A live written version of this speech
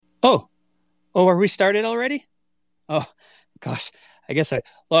Oh, oh, are we started already? Oh, gosh, I guess I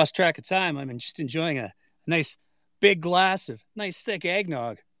lost track of time. I'm just enjoying a nice big glass of nice thick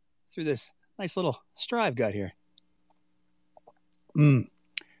eggnog through this nice little straw I've got here. Mmm,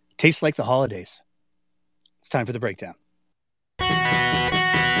 tastes like the holidays. It's time for the breakdown.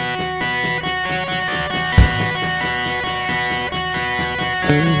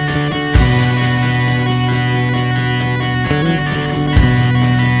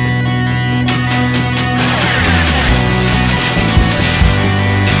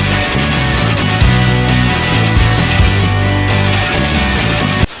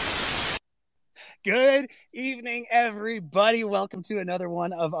 Good evening, everybody. Welcome to another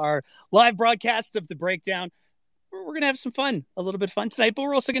one of our live broadcasts of the breakdown. We're going to have some fun, a little bit of fun tonight, but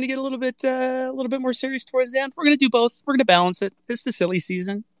we're also going to get a little bit more serious towards the end. We're going to do both. We're going to balance it. It's the silly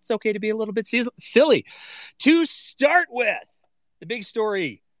season. It's okay to be a little bit silly. To start with, the big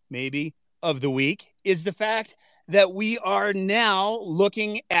story, maybe, of the week is the fact that we are now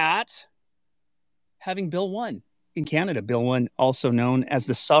looking at having Bill 1 in Canada. Bill 1, also known as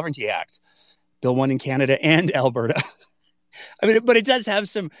the Sovereignty Act. Bill 1 in Canada and Alberta. I mean, but it does have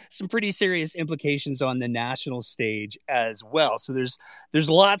some pretty serious implications on the national stage as well. So there's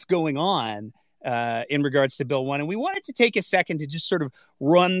lots going on in regards to Bill 1. And we wanted to take a second to just sort of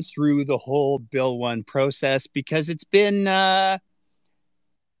run through the whole Bill 1 process because it's been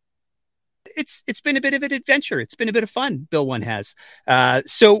it's been a bit of an adventure. It's been a bit of fun, Bill 1 has.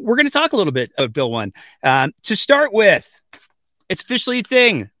 So we're going to talk a little bit about Bill 1. To start with, it's officially a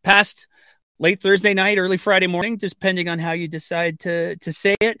thing. Passed late Thursday night, early Friday morning, depending on how you decide to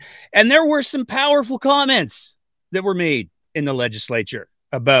say it. And there were some powerful comments that were made in the legislature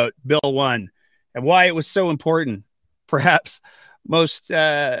about Bill 1 and why it was so important. Perhaps there's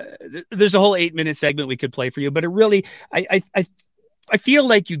a whole 8-minute segment we could play for you, but it really, I feel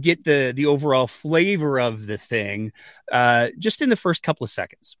like you get the overall flavor of the thing just in the first couple of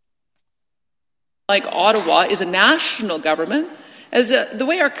seconds. Like Ottawa is a national government. The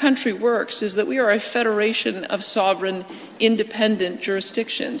way our country works is that we are a federation of sovereign, independent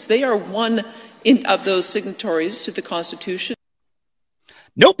jurisdictions. They are one of those signatories to the Constitution.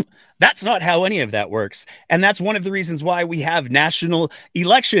 Nope, that's not how any of that works. And that's one of the reasons why we have national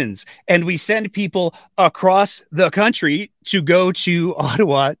elections and we send people across the country to go to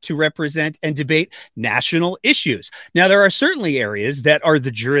Ottawa to represent and debate national issues. Now, there are certainly areas that are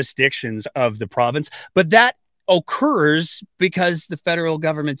the jurisdictions of the province, but that occurs because the federal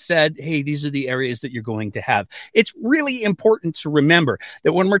government said, hey, these are the areas that you're going to have. It's really important to remember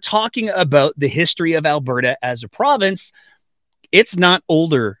that when we're talking about the history of Alberta as a province, it's not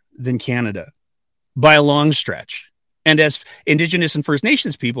older than Canada by a long stretch. And as Indigenous and First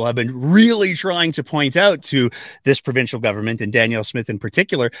Nations people have been really trying to point out to this provincial government, and Danielle Smith in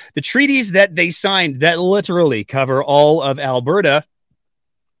particular, the treaties that they signed that literally cover all of Alberta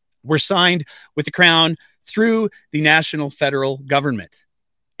were signed with the Crown through the national federal government.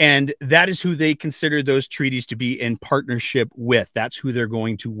 And that is who they consider those treaties to be in partnership with. That's who they're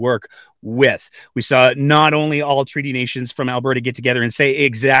going to work with. We saw not only all treaty nations from Alberta get together and say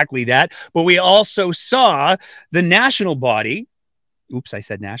exactly that, but we also saw the national body. Oops, I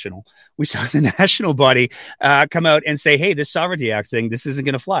said national. We saw the national body come out and say, hey, this Sovereignty Act thing, this isn't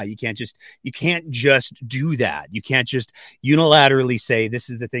going to fly. You can't just do that. You can't just unilaterally say this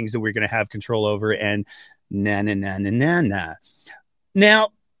is the things that we're going to have control over and nah. Now,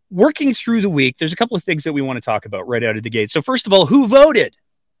 working through the week, there's a couple of things that we want to talk about right out of the gate. So first of all, who voted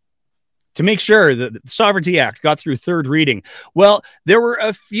to make sure that the Sovereignty Act got through third reading? Well, there were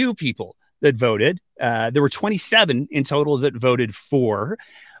a few people that voted. There were 27 in total that voted for.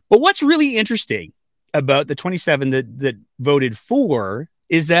 But what's really interesting about the 27 that voted for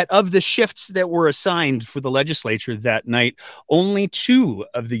is that of the shifts that were assigned for the legislature that night, only 2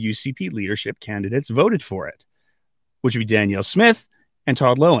 of the UCP leadership candidates voted for it, which would be Danielle Smith and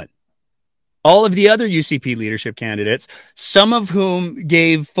Todd Loewen. All of the other UCP leadership candidates, some of whom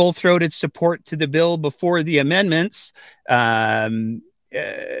gave full-throated support to the bill before the amendments, they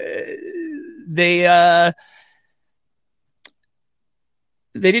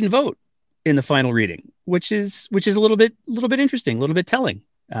didn't vote in the final reading, which is a little bit interesting, a little bit telling.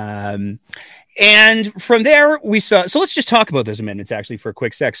 And from there we saw, so let's just talk about those amendments actually for a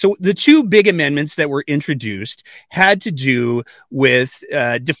quick sec. So the 2 big amendments that were introduced had to do with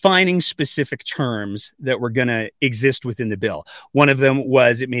defining specific terms that were going to exist within the bill. One of them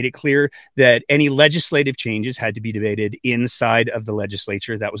was it made it clear that any legislative changes had to be debated inside of the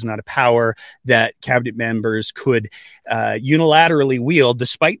legislature. That was not a power that cabinet members could unilaterally wield,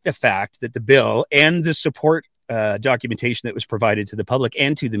 despite the fact that the bill and the support documentation that was provided to the public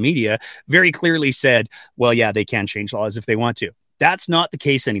and to the media very clearly said, well, yeah, they can change laws if they want to. That's not the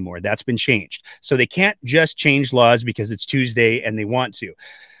case anymore. That's been changed. So they can't just change laws because it's Tuesday and they want to.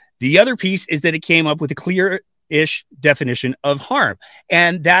 The other piece is that it came up with a clear-ish definition of harm.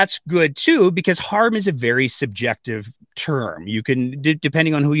 And that's good too, because harm is a very subjective term. You can,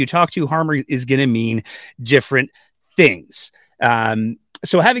 depending on who you talk to, harm is going to mean different things.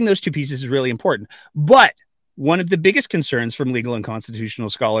 So having those two pieces is really important. But one of the biggest concerns from legal and constitutional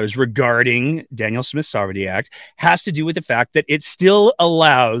scholars regarding Danielle Smith's Sovereignty Act has to do with the fact that it still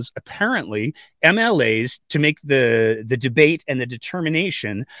allows, apparently, MLAs to make the debate and the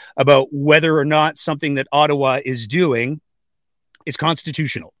determination about whether or not something that Ottawa is doing is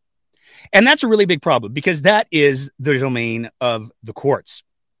constitutional. And that's a really big problem because that is the domain of the courts.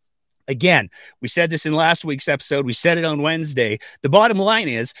 Again, we said this in last week's episode. We said it on Wednesday. The bottom line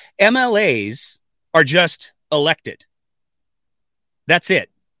is MLAs are just elected. That's it.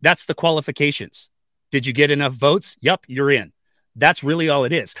 That's the qualifications. Did you get enough votes? Yep, you're in. That's really all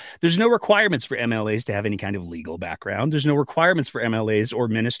it is. There's no requirements for MLAs to have any kind of legal background. There's no requirements for MLAs or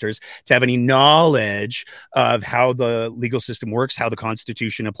ministers to have any knowledge of how the legal system works, how the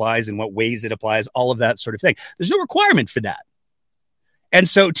Constitution applies, and what ways it applies, all of that sort of thing. There's no requirement for that. And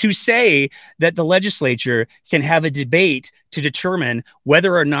so to say that the legislature can have a debate to determine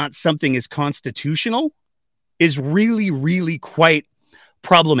whether or not something is constitutional is really, really quite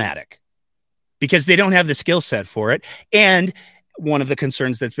problematic because they don't have the skill set for it. And one of the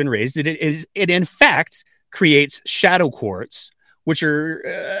concerns that's been raised is it in fact creates shadow courts, which are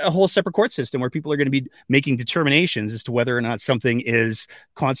a whole separate court system where people are going to be making determinations as to whether or not something is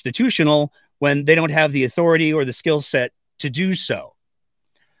constitutional when they don't have the authority or the skill set to do so.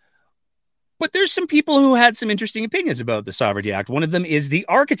 But there's some people who had some interesting opinions about the Sovereignty Act. One of them is the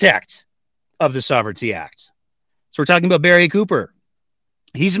architect of the Sovereignty Act. So we're talking about Barry Cooper.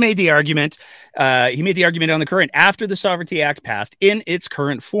 He's made the argument. He made the argument on the current after the Sovereignty Act passed in its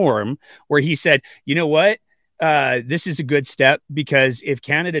current form, where he said, you know what? This is a good step because if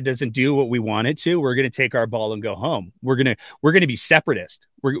Canada doesn't do what we want it to, we're going to take our ball and go home. We're going to be separatist.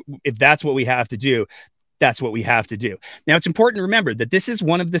 If that's what we have to do, that's what we have to do. Now, it's important to remember that this is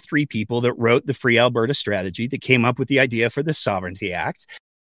one of the three people that wrote the Free Alberta strategy that came up with the idea for the Sovereignty Act.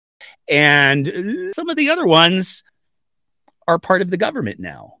 And some of the other ones are part of the government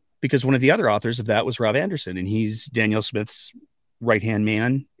now because one of the other authors of that was Rob Anderson, and he's Danielle Smith's right-hand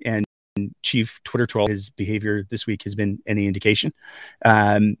man and chief Twitter troll. His behavior this week has been any indication.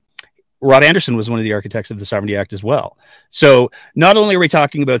 Rob Anderson was one of the architects of the Sovereignty Act as well. So not only are we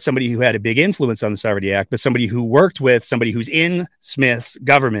talking about somebody who had a big influence on the Sovereignty Act, but somebody who worked with somebody who's in Smith's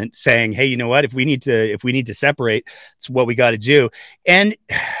government saying, hey, you know what, if we need to separate, it's what we got to do. And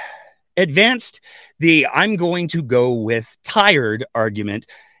advanced the I'm going to go with tired argument.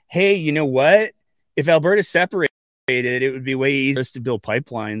 Hey, you know what? If Alberta separated, it would be way easier to build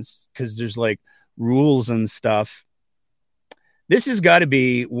pipelines because there's like rules and stuff. This has got to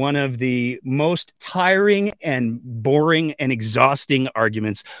be one of the most tiring and boring and exhausting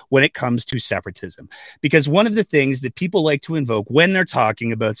arguments when it comes to separatism. Because one of the things that people like to invoke when they're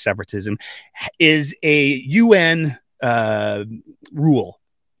talking about separatism is a UN rule.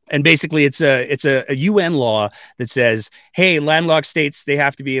 And basically, it's a UN law that says, hey, landlocked states, they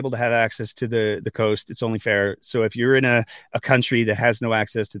have to be able to have access to the coast. It's only fair. So if you're in a country that has no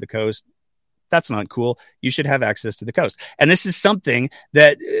access to the coast, that's not cool. You should have access to the coast. And this is something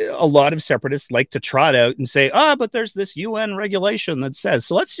that a lot of separatists like to trot out and say, but there's this UN regulation that says.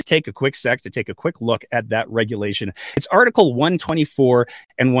 So let's just take a quick sec to take a quick look at that regulation. It's Article 124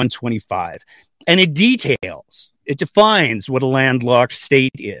 and 125. And it defines what a landlocked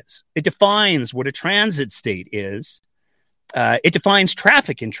state is. It defines what a transit state is. It defines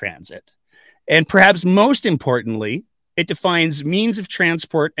traffic in transit. And perhaps most importantly, it defines means of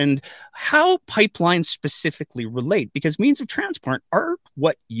transport and how pipelines specifically relate, because means of transport are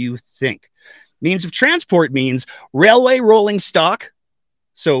what you think. Means of transport means railway rolling stock,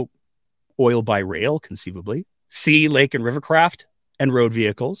 so oil by rail, conceivably, sea, lake, and rivercraft, and road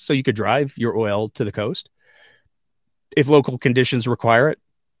vehicles, so you could drive your oil to the coast if local conditions require it,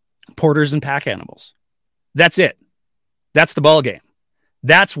 porters and pack animals. That's it. That's the ballgame.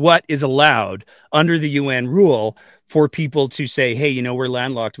 That's what is allowed under the UN rule for people to say, hey, you know, we're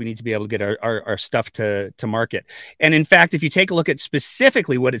landlocked. We need to be able to get our stuff to market. And in fact, if you take a look at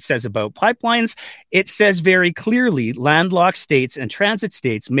specifically what it says about pipelines, it says very clearly landlocked states and transit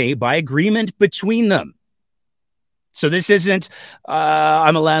states may, by agreement between them. So this isn't,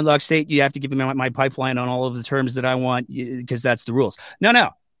 I'm a landlocked state. You have to give me my pipeline on all of the terms that I want because that's the rules.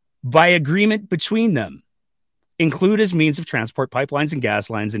 No. By agreement between them, include as means of transport pipelines and gas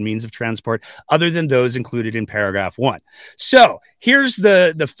lines and means of transport other than those included in paragraph 1. So here's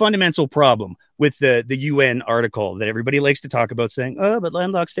the fundamental problem with the UN article that everybody likes to talk about, saying, oh, but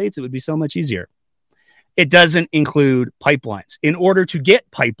landlocked states, it would be so much easier. It doesn't include pipelines. In order to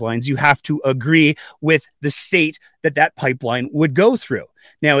get pipelines, you have to agree with the state that pipeline would go through.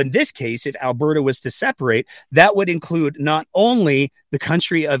 Now, in this case, if Alberta was to separate, that would include not only the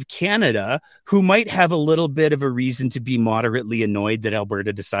country of Canada, who might have a little bit of a reason to be moderately annoyed that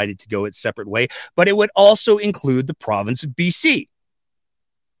Alberta decided to go its separate way, but it would also include the province of BC.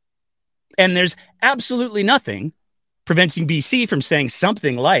 And there's absolutely nothing preventing BC from saying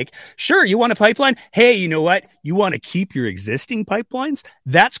something like, sure, you want a pipeline? Hey, you know what? You want to keep your existing pipelines?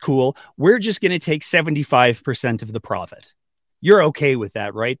 That's cool. We're just going to take 75% of the profit. You're okay with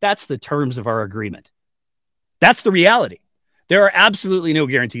that, right? That's the terms of our agreement. That's the reality. There are absolutely no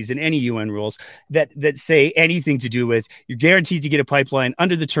guarantees in any UN rules that say anything to do with you're guaranteed to get a pipeline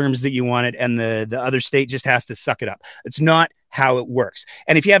under the terms that you want it, and the other state just has to suck it up. It's not how it works.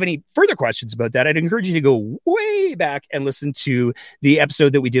 And if you have any further questions about that, I'd encourage you to go way back and listen to the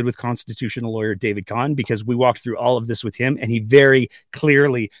episode that we did with constitutional lawyer David Kahn, because we walked through all of this with him and he very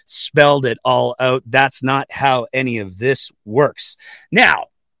clearly spelled it all out. That's not how any of this works. Now,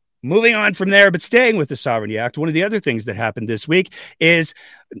 moving on from there, but staying with the Sovereignty Act, one of the other things that happened this week is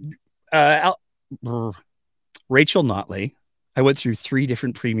Rachel Notley. I went through 3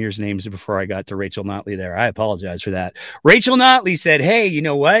 different premiers' names before I got to Rachel Notley there. I apologize for that. Rachel Notley said, hey, you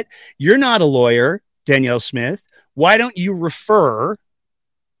know what? You're not a lawyer, Danielle Smith. Why don't you refer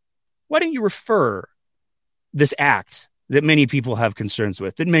this act that many people have concerns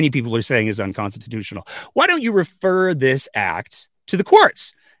with, that many people are saying is unconstitutional? Why don't you refer this act to the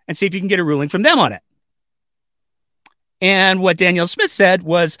courts and see if you can get a ruling from them on it? And what Danielle Smith said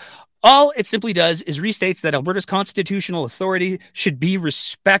was, all it simply does is restates that Alberta's constitutional authority should be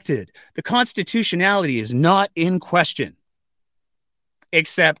respected. The constitutionality is not in question.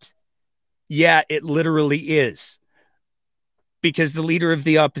 Except, yeah, it literally is. Because the leader of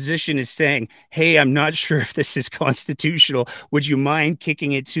the opposition is saying, hey, I'm not sure if this is constitutional. Would you mind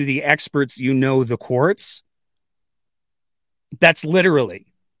kicking it to the experts, the courts? That's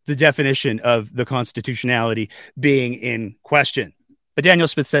literally the definition of the constitutionality being in question. But Danielle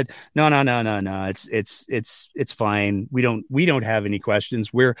Smith said, no. It's fine. We don't have any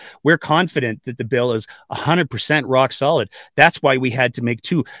questions. We're confident that the bill is 100% rock solid. That's why we had to make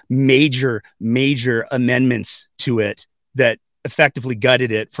 2 major amendments to it that effectively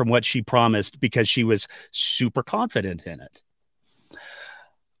gutted it from what she promised, because she was super confident in it.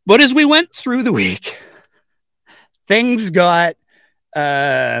 But as we went through the week, things got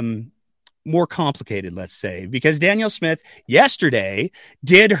more complicated, let's say, because Danielle Smith yesterday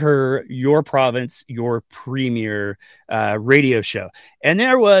did her Your Province, Your Premier radio show. And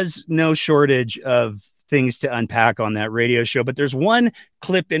there was no shortage of things to unpack on that radio show. But there's one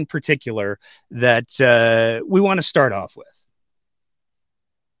clip in particular that we want to start off with.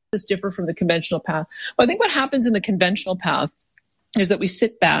 This differ from the conventional path? Well, I think what happens in the conventional path is that we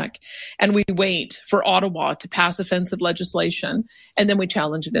sit back and we wait for Ottawa to pass offensive legislation, and then we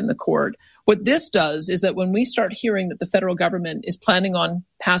challenge it in the court. What this does is that when we start hearing that the federal government is planning on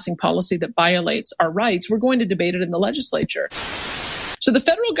passing policy that violates our rights, we're going to debate it in the legislature. So the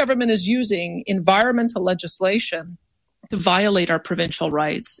federal government is using environmental legislation to violate our provincial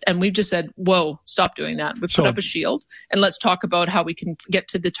rights. And we've just said, whoa, stop doing that. We put up a shield and let's talk about how we can get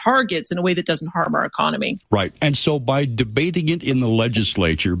to the targets in a way that doesn't harm our economy. Right. And so by debating it in the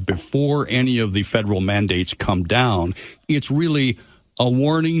legislature before any of the federal mandates come down, it's really a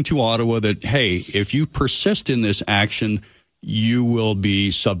warning to Ottawa that, hey, if you persist in this action, you will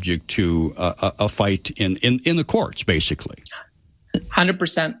be subject to a fight in the courts, basically.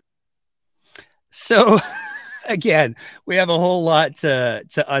 100%. So... Again, we have a whole lot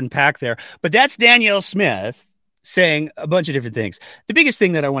to unpack there, but that's Danielle Smith saying a bunch of different things. The biggest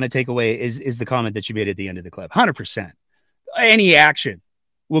thing that I want to take away is the comment that she made at the end of the clip. 100%. Any action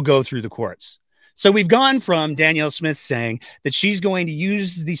will go through the courts. So we've gone from Danielle Smith saying that she's going to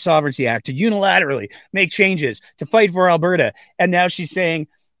use the Sovereignty Act to unilaterally make changes to fight for Alberta. And now she's saying,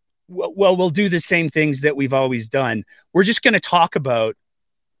 well, we'll do the same things that we've always done. We're just going to talk about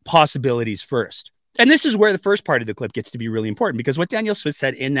possibilities first. And this is where the first part of the clip gets to be really important, because what Danielle Smith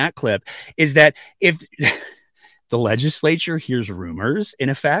said in that clip is that if the legislature hears rumors, in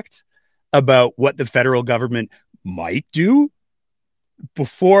effect, about what the federal government might do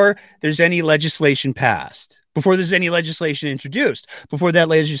before there's any legislation passed, before there's any legislation introduced, before that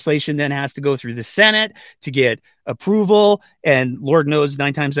legislation then has to go through the Senate to get approval. And Lord knows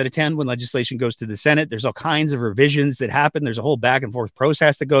 9 times out of 10, when legislation goes to the Senate, there's all kinds of revisions that happen. There's a whole back and forth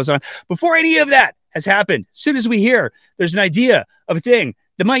process that goes on. Before any of that has happened, as soon as we hear there's an idea of a thing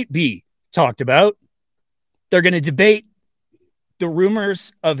that might be talked about, they're going to debate the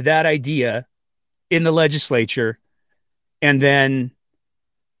rumors of that idea in the legislature and then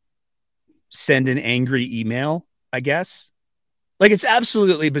send an angry email, I guess. Like, it's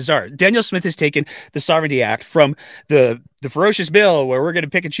absolutely bizarre. Danielle Smith has taken the Sovereignty Act from the ferocious bill where we're going to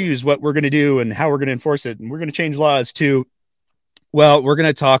pick and choose what we're going to do and how we're going to enforce it, and we're going to change laws, to, well, we're going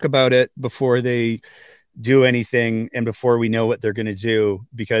to talk about it before they do anything and before we know what they're going to do,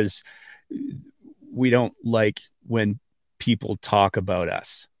 because we don't like when people talk about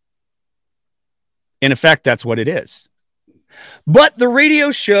us. In effect, that's what it is. But the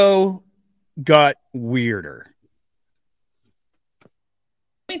radio show got weirder.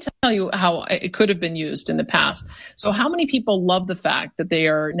 Let me tell you how it could have been used in the past. So how many people love the fact that they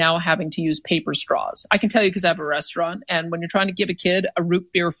are now having to use paper straws? I can tell you because I have a restaurant, and when you're trying to give a kid a root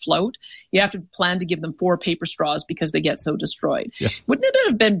beer float, you have to plan to give them 4 paper straws because they get so destroyed. Yeah. Wouldn't it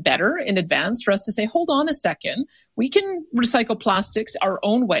have been better in advance for us to say, hold on a second, we can recycle plastics our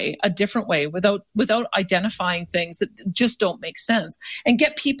own way, a different way, without identifying things that just don't make sense, and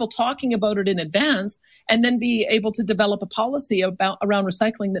get people talking about it in advance, and then be able to develop a policy around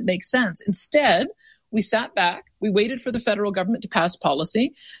recycling that makes sense. Instead, we sat back, we waited for the federal government to pass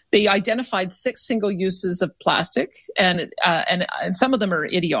policy. They identified 6 single uses of plastic, and some of them are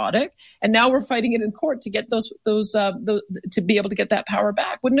idiotic. And now we're fighting it in court to get those to be able to get that power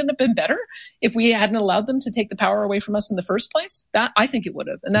back. Wouldn't it have been better if we hadn't allowed them to take the power away from us in the first place? That, I think it would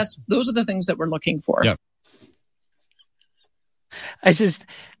have. And those are the things that we're looking for. Yeah. I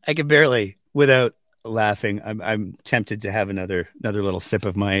can barely, without laughing, I'm tempted to have another little sip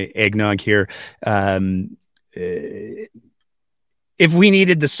of my eggnog here. If we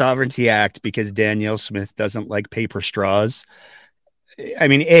needed the Sovereignty Act because Danielle Smith doesn't like paper straws, I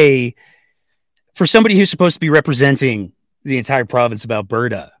mean, for somebody who's supposed to be representing the entire province of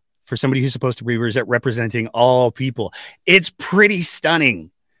Alberta, for somebody who's supposed to be representing all people, it's pretty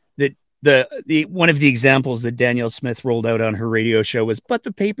stunning that the one of the examples that Danielle Smith rolled out on her radio show was, but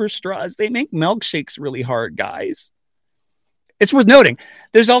the paper straws, they make milkshakes really hard, guys. It's worth noting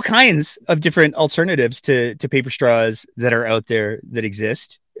there's all kinds of different alternatives to paper straws that are out there that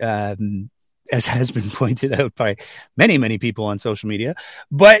exist, as has been pointed out by many, many people on social media.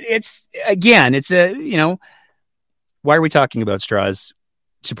 But it's why are we talking about straws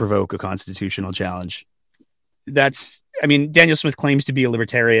to provoke a constitutional challenge? Danielle Smith claims to be a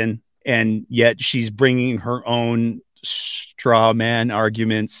libertarian, and yet she's bringing her own straw man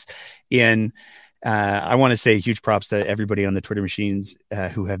arguments in. I want to say huge props to everybody on the Twitter machines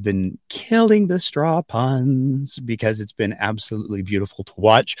who have been killing the straw puns, because it's been absolutely beautiful to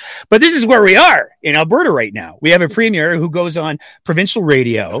watch. But this is where we are in Alberta right now. We have a premier who goes on provincial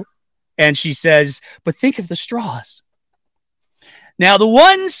radio and she says, but think of the straws. Now, the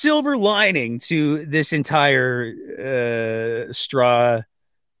one silver lining to this entire straw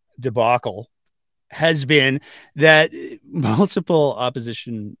debacle has been that multiple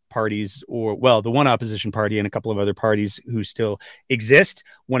opposition parties, the one opposition party and a couple of other parties who still exist,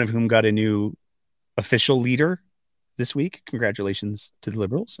 one of whom got a new official leader this week. Congratulations to the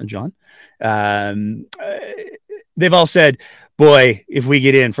Liberals and John. They've all said, boy, if we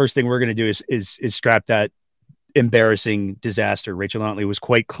get in, first thing we're going to do is scrap that embarrassing disaster. Rachel Notley was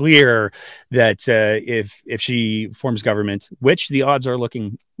quite clear that if she forms government, which the odds are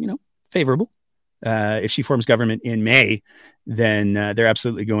looking, favorable, if she forms government in May, then they're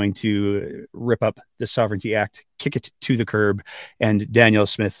absolutely going to rip up the Sovereignty Act, kick it to the curb, and Danielle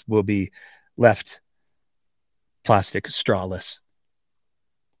Smith will be left plastic strawless.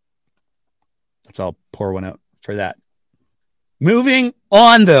 Let's all pour one out for that. Moving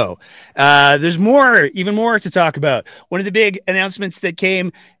on, though, there's even more to talk about. One of the big announcements that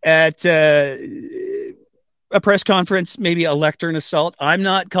came at a press conference, maybe a lectern assault. I'm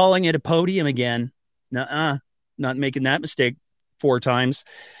not calling it a podium again. Nuh-uh. Not making that mistake 4 times.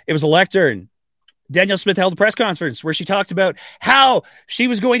 It was a lectern. Danielle Smith held a press conference where she talked about how she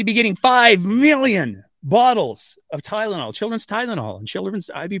was going to be getting 5 million bottles of Tylenol, children's Tylenol and children's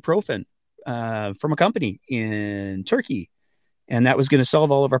ibuprofen from a company in Turkey. And that was going to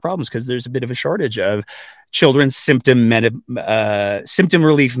solve all of our problems because there's a bit of a shortage of children's symptom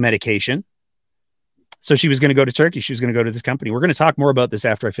relief medication. So she was going to go to Turkey. She was going to go to this company. We're going to talk more about this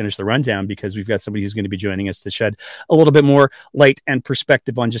after I finish the rundown, because we've got somebody who's going to be joining us to shed a little bit more light and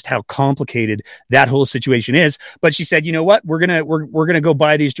perspective on just how complicated that whole situation is. But she said, you know what? We're going to go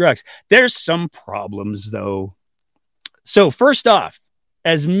buy these drugs. There's some problems though. So first off,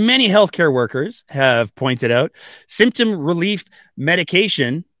 as many healthcare workers have pointed out, symptom relief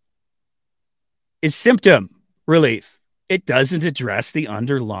medication is symptom relief. It doesn't address the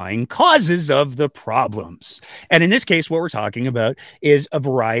underlying causes of the problems. And in this case, what we're talking about is a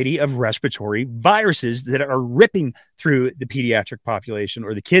variety of respiratory viruses that are ripping through the pediatric population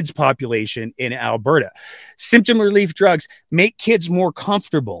or the kids population in Alberta. Symptom relief drugs make kids more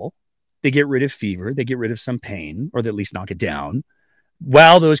comfortable. They get rid of fever. They get rid of some pain, or they at least knock it down,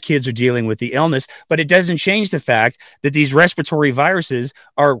 while those kids are dealing with the illness. But it doesn't change the fact that these respiratory viruses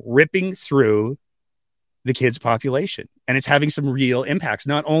are ripping through the kids' population. And it's having some real impacts,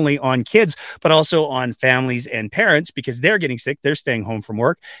 not only on kids, but also on families and parents, because they're getting sick. They're staying home from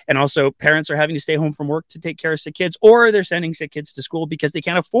work. And also parents are having to stay home from work to take care of sick kids, or they're sending sick kids to school because they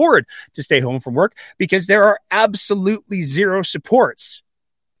can't afford to stay home from work, because there are absolutely zero supports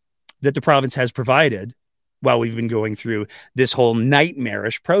that the province has provided while we've been going through this whole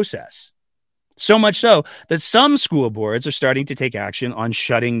nightmarish process. So much so that some school boards are starting to take action on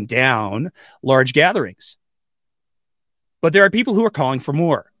shutting down large gatherings. But there are people who are calling for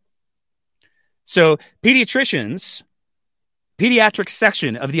more. So pediatric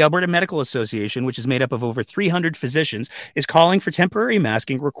section of the Alberta Medical Association, which is made up of over 300 physicians, is calling for temporary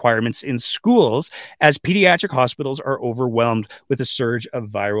masking requirements in schools as pediatric hospitals are overwhelmed with a surge of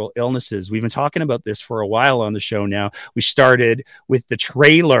viral illnesses. We've been talking about this for a while on the show now. We started with the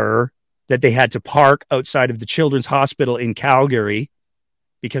trailer that they had to park outside of the Children's Hospital in Calgary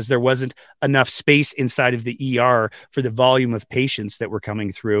because there wasn't enough space inside of the ER for the volume of patients that were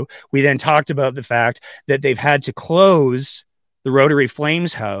coming through. We then talked about the fact that they've had to close the Rotary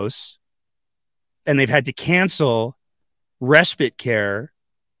Flames House, and they've had to cancel respite care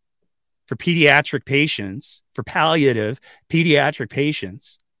for pediatric patients, for palliative pediatric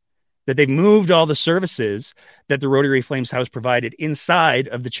patients, that they've moved all the services that the Rotary Flames House provided inside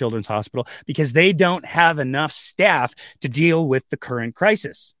of the Children's Hospital because they don't have enough staff to deal with the current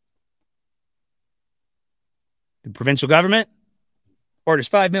crisis. The provincial government orders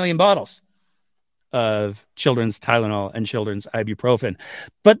 5 million bottles of children's Tylenol and children's ibuprofen.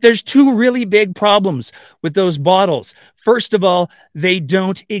 But there's two really big problems with those bottles. First of all, they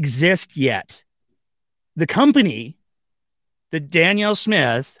don't exist yet. The company that Danielle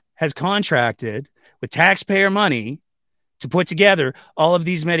Smith has contracted with taxpayer money to put together all of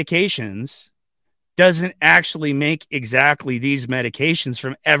these medications doesn't actually make exactly these medications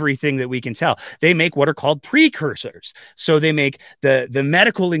from everything that we can tell. They make what are called precursors. So they make the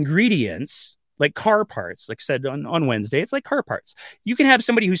medical ingredients like car parts. Like I said on Wednesday, it's like car parts. You can have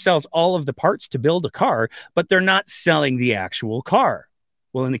somebody who sells all of the parts to build a car, but they're not selling the actual car.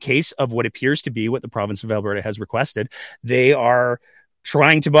 Well, in the case of what appears to be what the province of Alberta has requested, they are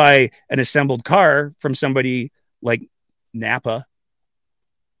trying to buy an assembled car from somebody like Napa.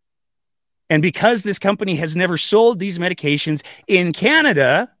 And because this company has never sold these medications in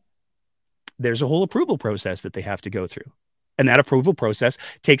Canada, there's a whole approval process that they have to go through. And that approval process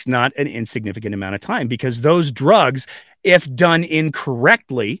takes not an insignificant amount of time, because those drugs, if done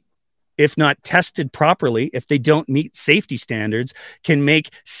incorrectly, if not tested properly, if they don't meet safety standards, can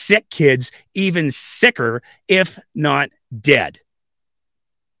make sick kids even sicker, if not dead.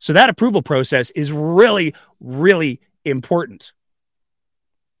 So that approval process is really, really important.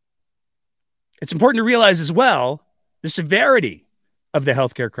 It's important to realize as well the severity of the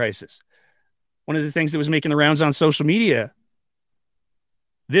healthcare crisis. One of the things that was making the rounds on social media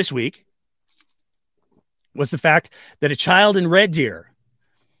this week was the fact that a child in Red Deer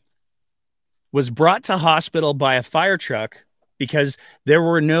was brought to hospital by a fire truck because there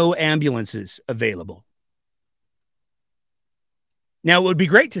were no ambulances available. Now, it would be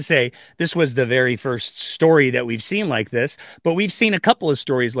great to say this was the very first story that we've seen like this, but we've seen a couple of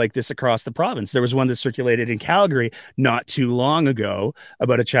stories like this across the province. There was one that circulated in Calgary not too long ago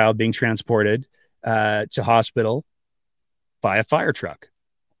about a child being transported to hospital by a fire truck.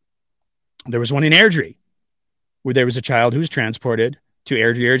 There was one in Airdrie where there was a child who was transported to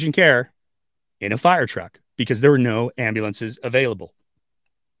Airdrie Urgent Care in a fire truck because there were no ambulances available.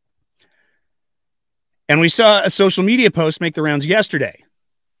 And we saw a social media post make the rounds yesterday,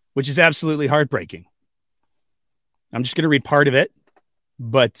 which is absolutely heartbreaking. I'm just going to read part of it,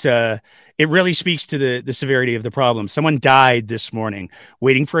 but it really speaks to the severity of the problem. Someone died this morning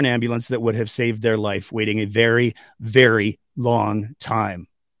waiting for an ambulance that would have saved their life, waiting a very, very long time.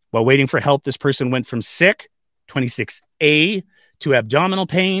 While waiting for help, this person went from sick, 26A, to abdominal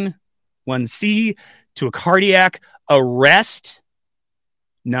pain, 1C, to a cardiac arrest,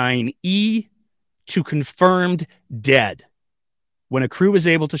 9E, to confirmed dead, when a crew was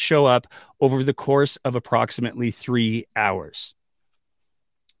able to show up over the course of approximately 3 hours.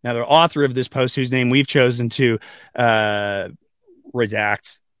 Now, the author of this post, whose name we've chosen to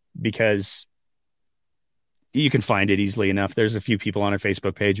redact because you can find it easily enough. There's a few people on our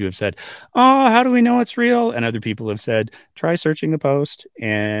Facebook page who have said, "Oh, how do we know it's real?" And other people have said, "Try searching the post."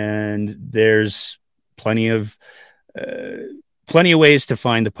 And there's plenty of ways to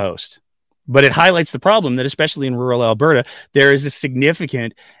find the post. But it highlights the problem that, especially in rural Alberta, there is a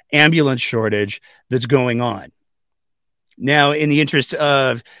significant ambulance shortage that's going on. Now, in the interest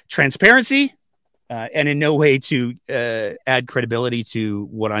of transparency, and in no way to add credibility to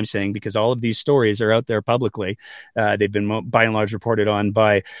what I'm saying, because all of these stories are out there publicly. They've been by and large reported on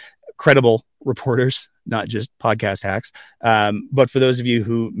by credible reporters, not just podcast hacks. But for those of you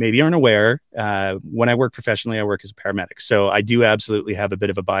who maybe aren't aware, when I work professionally, I work as a paramedic. So I do absolutely have a bit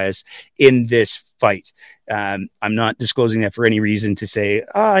of a bias in this fight. I'm not disclosing that for any reason to say,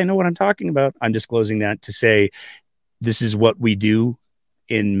 I know what I'm talking about. I'm disclosing that to say, this is what we do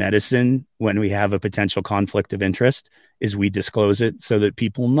in medicine when we have a potential conflict of interest, is we disclose it so that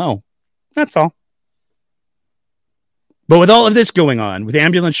people know. That's all. But with all of this going on, with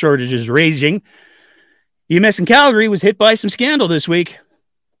ambulance shortages raging, EMS in Calgary was hit by some scandal this week.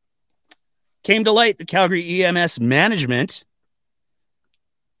 Came to light that Calgary EMS management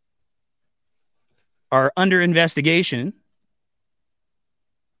are under investigation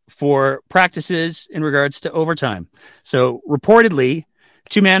for practices in regards to overtime. So reportedly,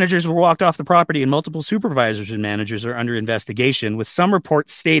 2 managers were walked off the property and multiple supervisors and managers are under investigation, with some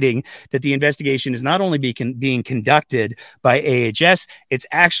reports stating that the investigation is not only being conducted by AHS, it's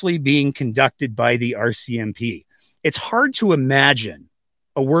actually being conducted by the RCMP. It's hard to imagine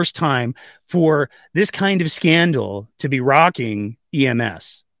a worse time for this kind of scandal to be rocking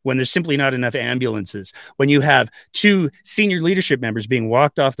EMS when there's simply not enough ambulances, when you have 2 senior leadership members being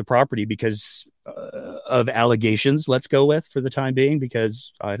walked off the property because of allegations, let's go with for the time being,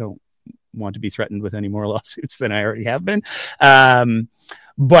 because I don't want to be threatened with any more lawsuits than I already have been.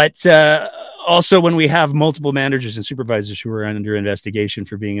 But also when we have multiple managers and supervisors who are under investigation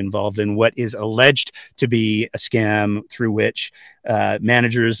for being involved in what is alleged to be a scam through which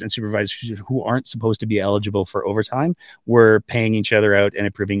managers and supervisors who aren't supposed to be eligible for overtime were paying each other out and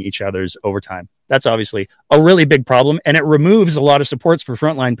approving each other's overtime. That's obviously a really big problem, and it removes a lot of supports for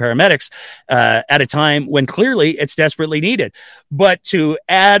frontline paramedics at a time when clearly it's desperately needed. But to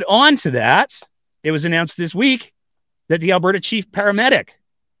add on to that, it was announced this week that the Alberta chief paramedic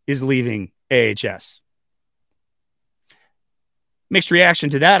is leaving AHS. Mixed reaction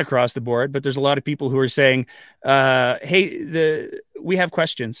to that across the board, but there's a lot of people who are saying, hey, we have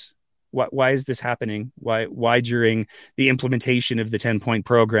questions. Why is this happening? Why during the implementation of the 10-point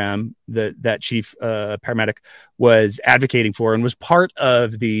program that chief paramedic was advocating for and was part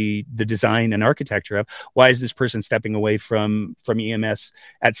of the design and architecture of, why is this person stepping away from EMS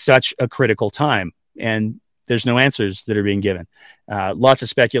at such a critical time? And there's no answers that are being given. Lots of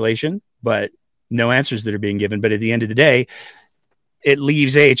speculation, but no answers that are being given. But at the end of the day, it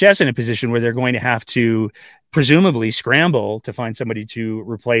leaves AHS in a position where they're going to have to presumably scramble to find somebody to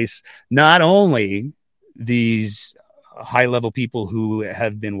replace not only these high-level people who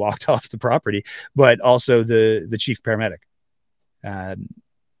have been walked off the property, but also the chief paramedic.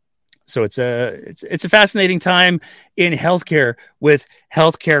 So it's a fascinating time in healthcare with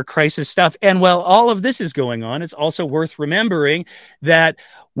healthcare crisis stuff. And while all of this is going on, it's also worth remembering that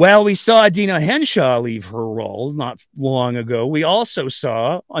while we saw Deena Hinshaw leave her role not long ago, we also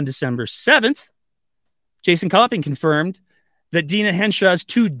saw on December 7th, Jason Copping confirmed that Deena Henshaw's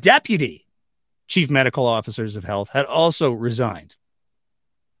 2 deputy chief medical officers of health had also resigned.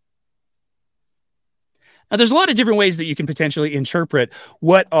 Now, there's a lot of different ways that you can potentially interpret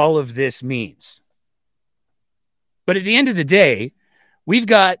what all of this means. But at the end of the day, we've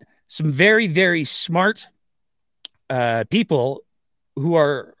got some very, very smart people who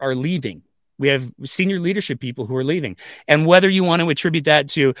are leaving. We have senior leadership people who are leaving. And whether you want to attribute that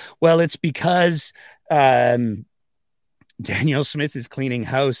to, well, it's because Danielle Smith is cleaning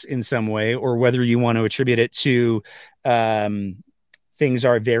house in some way, or whether you want to attribute it to things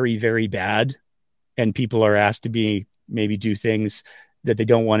are very, very bad and people are asked to maybe do things that they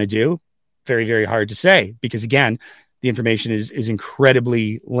don't want to do. Very, very hard to say, because again, the information is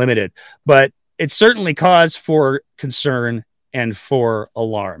incredibly limited, but it's certainly cause for concern and for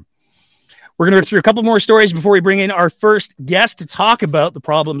alarm. We're going to go through a couple more stories before we bring in our first guest to talk about the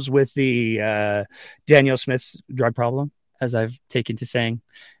problems with the Danielle Smith's drug problem, as I've taken to saying.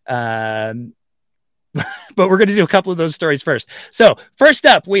 But we're going to do a couple of those stories first. So first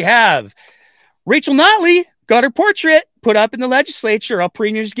up, we have Rachel Notley got her portrait put up in the legislature. All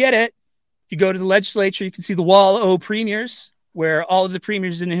premiers get it. If you go to the legislature, you can see the wall of premiers, where all of the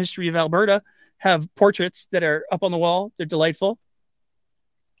premiers in the history of Alberta have portraits that are up on the wall. They're delightful.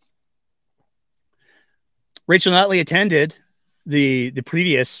 Rachel Notley attended the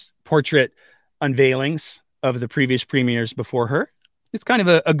previous portrait unveilings of the previous premiers before her. It's kind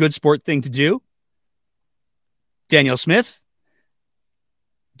of a good sport thing to do. Danielle Smith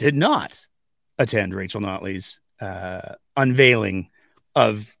did not attend Rachel Notley's unveiling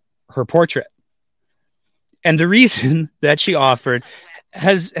of her portrait. And the reason that she offered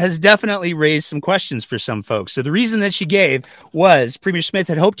has definitely raised some questions for some folks. So the reason that she gave was Premier Smith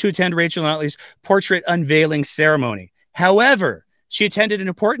had hoped to attend Rachel Notley's portrait unveiling ceremony. However, she attended an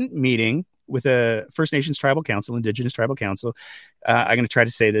important meeting with a First Nations Tribal Council, Indigenous Tribal Council. I'm going to try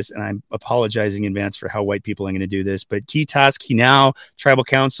to say this, and I'm apologizing in advance for how white people are going to do this, but Kitas Kinau Tribal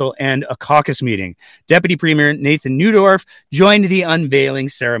Council and a caucus meeting. Deputy Premier Nathan Neudorf joined the unveiling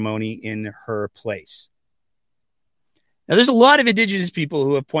ceremony in her place. Now, there's a lot of Indigenous people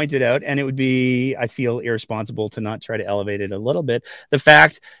who have pointed out, and it would be, I feel, irresponsible to not try to elevate it a little bit, the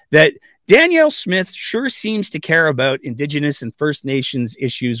fact that Danielle Smith sure seems to care about Indigenous and First Nations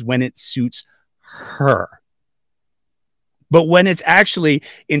issues when it suits her. But when it's actually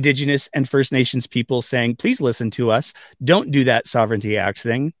Indigenous and First Nations people saying, please listen to us, don't do that Sovereignty Act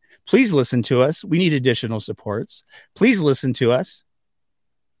thing, please listen to us, we need additional supports, please listen to us.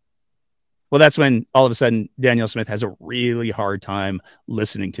 Well, that's when all of a sudden Danielle Smith has a really hard time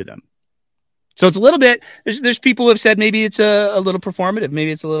listening to them. So it's a little bit, there's people who have said maybe it's a little performative,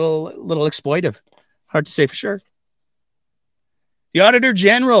 maybe it's a little exploitive. Hard to say for sure. The Auditor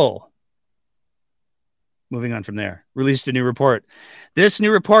General, moving on from there, released a new report. This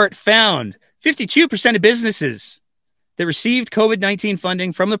new report found 52% of businesses that received COVID-19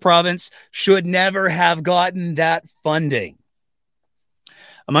 funding from the province should never have gotten that funding.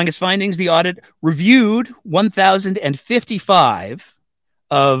 Among its findings, the audit reviewed 1,055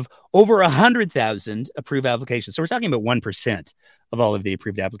 of over 100,000 approved applications. So we're talking about 1% of all of the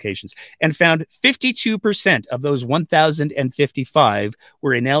approved applications, and found 52% of those 1,055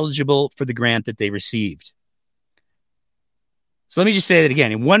 were ineligible for the grant that they received. So let me just say that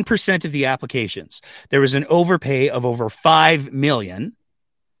again. In 1% of the applications, there was an overpay of over $5 million.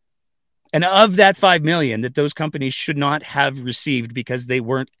 And of that $5 million that those companies should not have received because they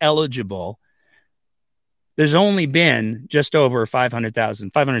weren't eligible, there's only been just over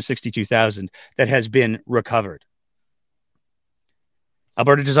 562,000 that has been recovered.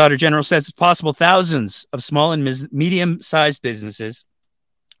 Alberta's Auditor General says it's possible thousands of small and medium-sized businesses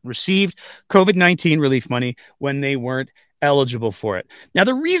received COVID-19 relief money when they weren't eligible for it. Now,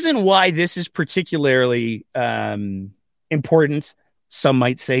 the reason why this is particularly important, some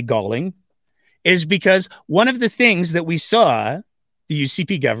might say galling, is because one of the things that we saw the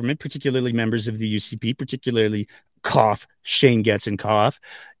UCP government, particularly members of the UCP, particularly Shane Getson,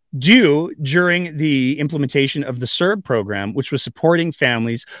 do during the implementation of the CERB program, which was supporting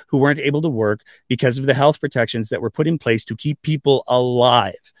families who weren't able to work because of the health protections that were put in place to keep people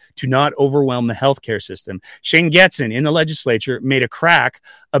alive, to not overwhelm the healthcare system. Shane Getson in the legislature made a crack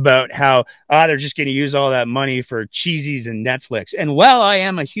about how they're just going to use all that money for cheesies and Netflix. And while I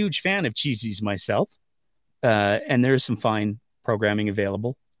am a huge fan of cheesies myself, and there is some fine programming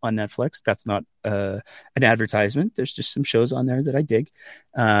available on Netflix. That's not an advertisement. There's just some shows on there that I dig.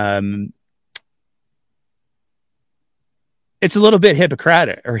 It's a little bit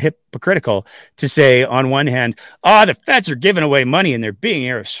hypocritical to say on one hand, the feds are giving away money and they're being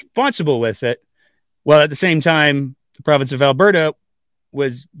irresponsible with it. While at the same time, the province of Alberta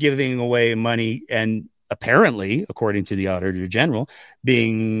was giving away money and apparently, according to the Auditor General,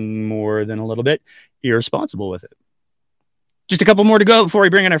 being more than a little bit irresponsible with it. Just a couple more to go before we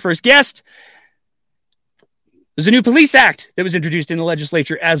bring in our first guest. There's a new police act that was introduced in the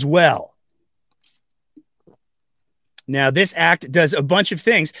legislature as well. Now, this act does a bunch of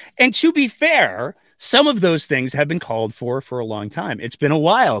things. And to be fair, some of those things have been called for a long time. It's been a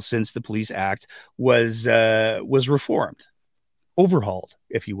while since the police act was reformed, overhauled,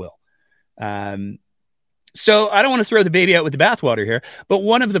 if you will. So I don't want to throw the baby out with the bathwater here, but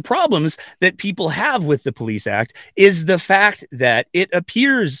one of the problems that people have with the Police Act is the fact that it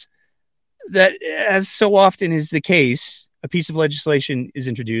appears that, as so often is the case, a piece of legislation is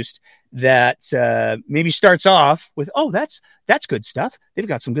introduced that maybe starts off with, oh, that's good stuff. They've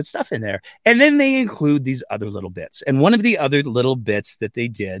got some good stuff in there. And then they include these other little bits. And one of the other little bits that they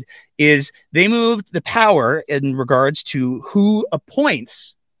did is they moved the power in regards to who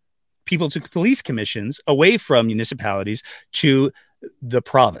appoints people to police commissions away from municipalities to the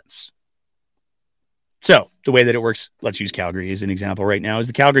province. So the way that it works, let's use Calgary as an example right now, is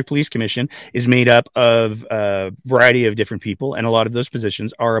the Calgary Police Commission is made up of a variety of different people, and a lot of those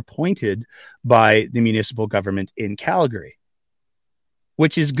positions are appointed by the municipal government in Calgary,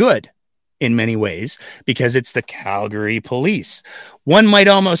 which is good in many ways because it's the Calgary Police. One might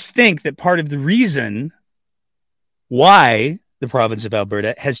almost think that part of the reason why the province of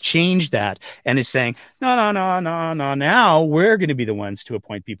Alberta has changed that and is saying, no, now we're going to be the ones to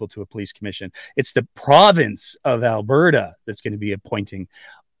appoint people to a police commission. It's the province of Alberta that's going to be appointing.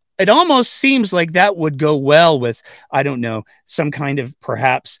 It almost seems like that would go well with, I don't know, some kind of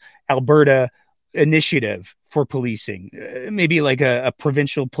perhaps Alberta initiative for policing, maybe like a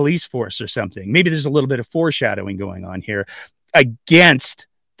provincial police force or something. Maybe there's a little bit of foreshadowing going on here against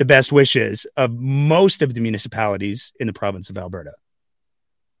the best wishes of most of the municipalities in the province of Alberta.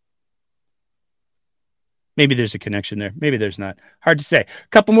 Maybe there's a connection there. Maybe there's not. Hard to say. A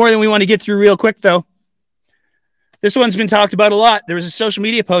couple more than we want to get through real quick, though. This one's been talked about a lot. There was a social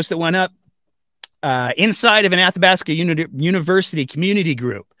media post that went up inside of an Athabasca University community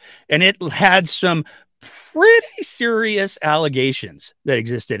group, and it had some pretty serious allegations that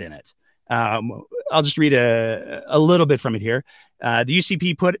existed in it. I'll just read a little bit from it here. The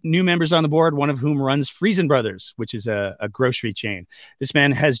UCP put new members on the board, one of whom runs Friesen Brothers, which is a grocery chain. This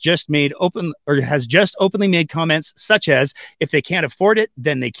man has just openly made comments such as, if they can't afford it,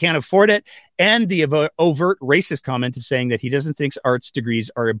 then they can't afford it. And the overt racist comment of saying that he doesn't think arts degrees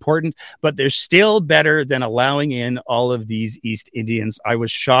are important, but they're still better than allowing in all of these East Indians. I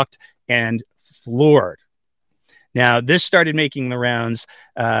was shocked and floored. Now, this started making the rounds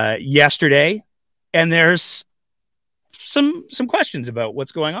yesterday, and there's some questions about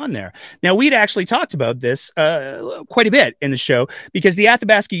what's going on there. Now, we'd actually talked about this quite a bit in the show because the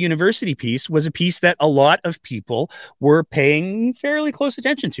Athabasca University piece was a piece that a lot of people were paying fairly close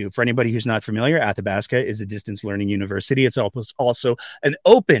attention to. For anybody who's not familiar, Athabasca is a distance learning university. It's also an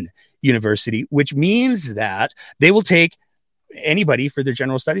open university, which means that they will take anybody for their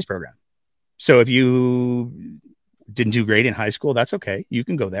general studies program. So if you didn't do great in high school, that's okay. You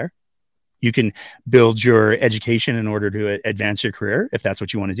can go there. You can build your education in order to advance your career. If that's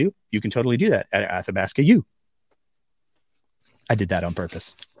what you want to do, you can totally do that at Athabasca U. I did that on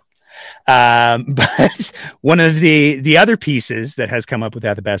purpose. But one of the other pieces that has come up with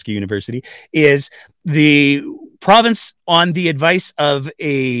Athabasca University is the province, on the advice of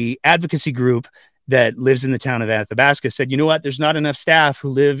a advocacy group that lives in the town of Athabasca, said, you know what, there's not enough staff who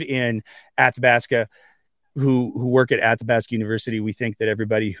live in Athabasca who work at Athabasca University. We think that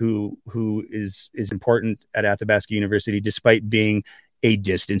everybody who is important at Athabasca University, despite being a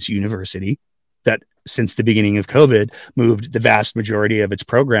distance university that since the beginning of COVID moved the vast majority of its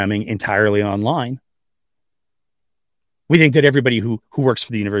programming entirely online, we think that everybody who works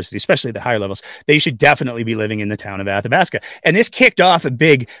for the university, especially the higher levels, they should definitely be living in the town of Athabasca. And this kicked off a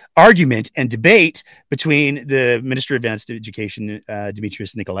big argument and debate between the Minister of Advanced Education,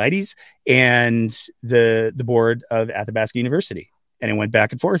 Demetrius Nicolaides, and the board of Athabasca University. And it went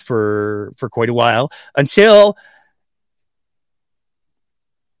back and forth for quite a while until,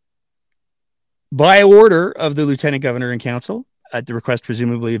 by order of the Lieutenant Governor and Council, at the request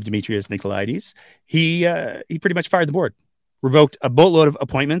presumably of Demetrius Nicolaides, he pretty much fired the board, revoked a boatload of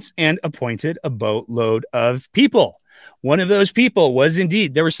appointments, and appointed a boatload of people. One of those people was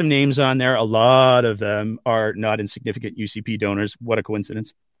indeed, there were some names on there. A lot of them are not insignificant UCP donors. What a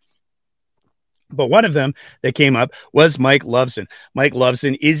coincidence. But one of them that came up was Mike Loveson. Mike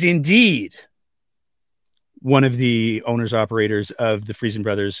Loveson is indeed one of the owners operators of the Friesen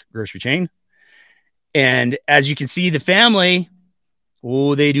Brothers grocery chain. And as you can see, the family,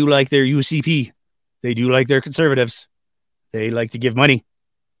 they do like their UCP. They do like their conservatives. They like to give money,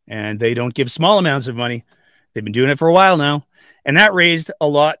 and they don't give small amounts of money. They've been doing it for a while now. And that raised a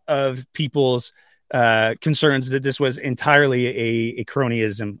lot of people's concerns that this was entirely a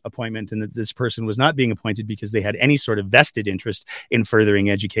cronyism appointment, and that this person was not being appointed because they had any sort of vested interest in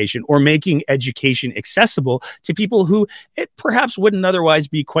furthering education or making education accessible to people who it perhaps wouldn't otherwise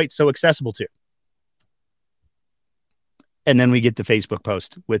be quite so accessible to. And then we get the Facebook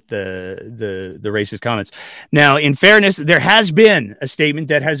post with the racist comments. Now, in fairness, there has been a statement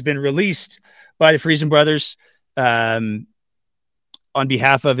that has been released by the Friesen Brothers on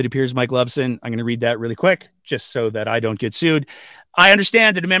behalf of, it appears, Mike Loveson. I'm going to read that really quick, just so that I don't get sued. I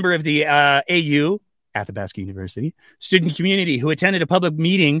understand that a member of the AU, Athabasca University, student community who attended a public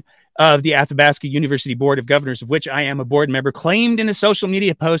meeting of the Athabasca University Board of Governors, of which I am a board member, claimed in a social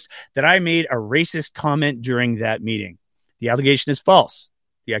media post that I made a racist comment during that meeting. The allegation is false.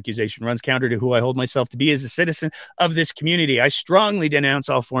 The accusation runs counter to who I hold myself to be as a citizen of this community. I strongly denounce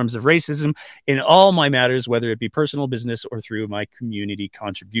all forms of racism in all my matters, whether it be personal, business, or through my community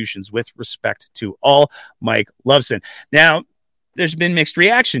contributions. With respect to all, Mike Loveson. Now, there's been mixed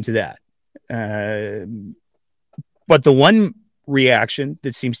reaction to that. But the one reaction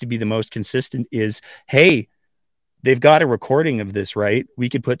that seems to be the most consistent is, hey, they've got a recording of this, right? We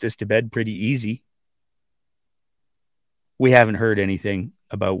could put this to bed pretty easy. We haven't heard anything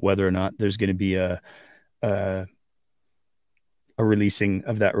about whether or not there's going to be a releasing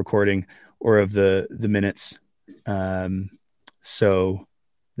of that recording or of the minutes. So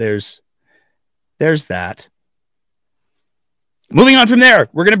there's that. Moving on from there,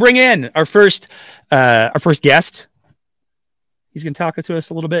 we're going to bring in our first guest. He's going to talk to us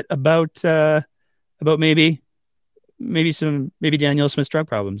a little bit about maybe Danielle Smith's drug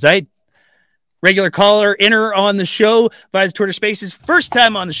problems. Regular caller, inner on the show via the Twitter Spaces. First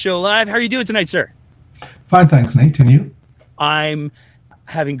time on the show live. How are you doing tonight, sir? Fine, thanks, Nate. And you? I'm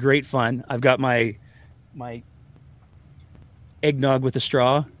having great fun. I've got my eggnog with a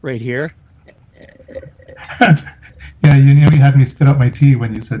straw right here. Yeah, you nearly had me spit out my tea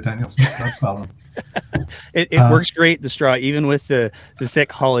when you said Danielle Smith's drug problem. It works great, the straw, even with the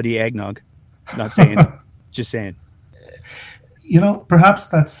thick holiday eggnog. Not saying, just saying. Perhaps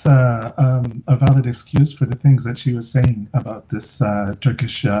that's a valid excuse for the things that she was saying about this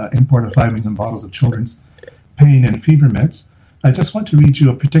Turkish import of 5 million bottles of children's pain and fever meds. I just want to read you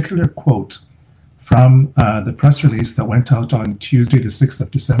a particular quote from the press release that went out on Tuesday, the 6th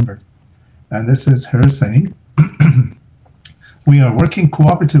of December. And this is her saying, "We are working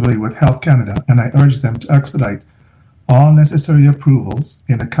cooperatively with Health Canada, and I urge them to expedite all necessary approvals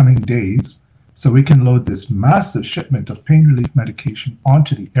in the coming days so we can load this massive shipment of pain relief medication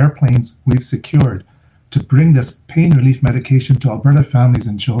onto the airplanes we've secured to bring this pain relief medication to Alberta families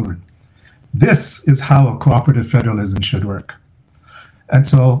and children. This is how a cooperative federalism should work." And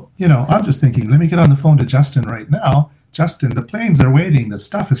so, I'm just thinking, let me get on the phone to Justin right now. Justin, the planes are waiting. The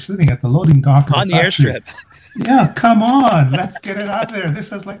stuff is sitting at the loading dock on the airstrip. Yeah, come on. Let's get it out there.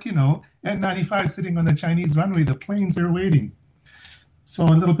 This is like, N95 sitting on the Chinese runway. The planes are waiting. So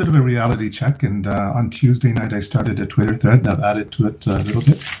a little bit of a reality check. And on Tuesday night, I started a Twitter thread. I've added to it a little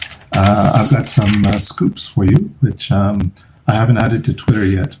bit. I've got some scoops for you, which I haven't added to Twitter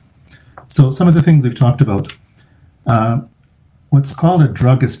yet. So some of the things we've talked about. What's called a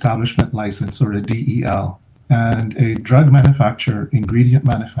drug establishment license, or a DEL. And a drug manufacturer, ingredient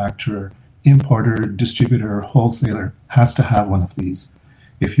manufacturer, importer, distributor, wholesaler has to have one of these.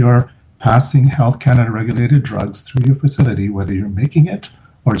 If you're passing Health Canada regulated drugs through your facility, whether you're making it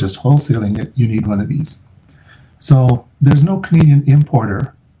or just wholesaling it, you need one of these. So there's no Canadian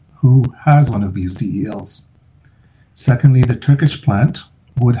importer who has one of these DELs. Secondly, the Turkish plant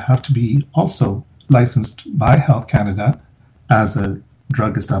would have to be also licensed by Health Canada as a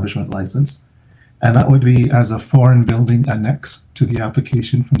drug establishment license. And that would be as a foreign building annex to the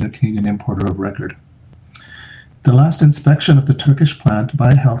application from the Canadian importer of record. The last inspection of the Turkish plant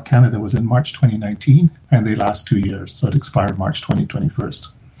by Health Canada was in March 2019, and they last 2 years, so it expired March 2021.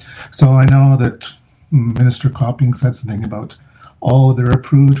 So I know that Minister Copping said something about, they're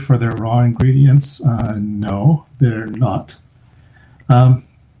approved for their raw ingredients. No, they're not.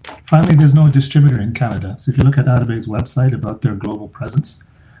 Finally, there's no distributor in Canada. So if you look at Adabay's website about their global presence,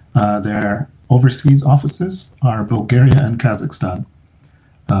 their overseas offices are Bulgaria and Kazakhstan.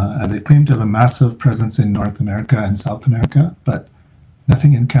 And they claim to have a massive presence in North America and South America, but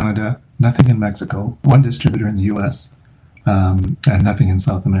nothing in Canada, nothing in Mexico, one distributor in the US, and nothing in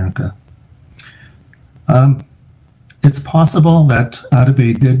South America. It's possible that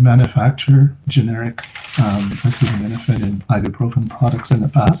Adabay did manufacture generic acetaminophen and ibuprofen products in the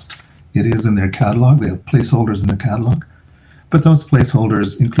past. It is in their catalog. They have placeholders in the catalog. But those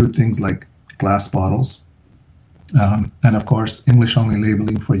placeholders include things like glass bottles, and of course, English-only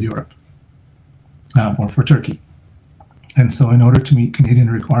labeling for Europe, or for Turkey. And so in order to meet Canadian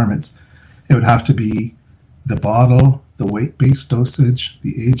requirements, it would have to be the bottle, the weight-based dosage,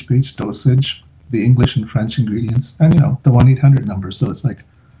 the age-based dosage, the English and French ingredients, and, the 1-800 number. So it's like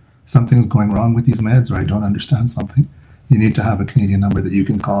something's going wrong with these meds, or I don't understand something. You need to have a Canadian number that you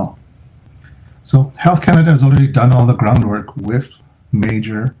can call. So Health Canada has already done all the groundwork with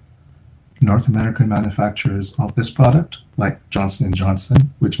major North American manufacturers of this product, like Johnson &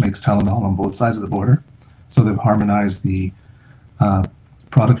 Johnson, which makes Tylenol on both sides of the border. So they've harmonized the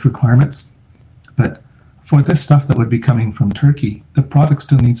product requirements. But for this stuff that would be coming from Turkey, the product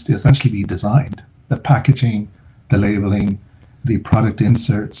still needs to essentially be designed. The packaging, the labeling, the product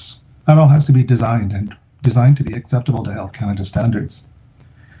inserts, that all has to be designed to be acceptable to Health Canada standards.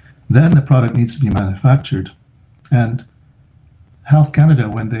 Then the product needs to be manufactured. And Health Canada,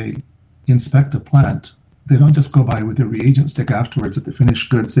 when they inspect a plant, they don't just go by with a reagent stick afterwards at the finished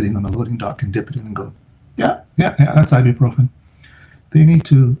goods sitting on the loading dock and dip it in and go, yeah, that's ibuprofen. They need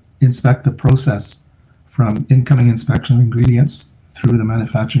to inspect the process from incoming inspection of ingredients through the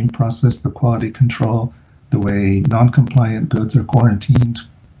manufacturing process, the quality control, the way non-compliant goods are quarantined,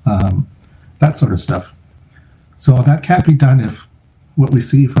 that sort of stuff. So that can't be done if what we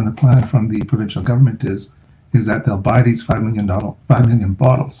see from the plan from the provincial government is that they'll buy these $5 million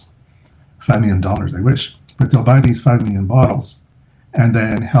bottles. $5 million, I wish. But they'll buy these 5 million bottles, and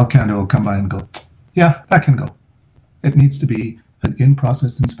then Health Canada will come by and go, yeah, that can go. It needs to be an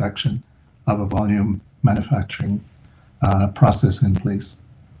in-process inspection of a volume manufacturing process in place.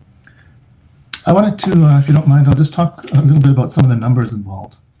 I wanted to, if you don't mind, I'll just talk a little bit about some of the numbers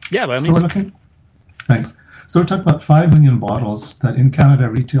involved. Yeah, by all means. Thanks. So we're talking about 5 million bottles that in Canada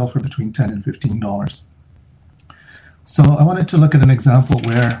retail for between $10 and $15. So I wanted to look at an example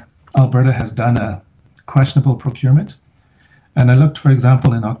where Alberta has done a questionable procurement. And I looked, for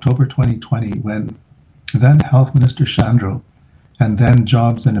example, in October 2020, when then Health Minister Shandro and then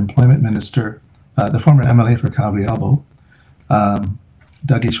Jobs and Employment Minister, the former MLA for Calgary Elbow,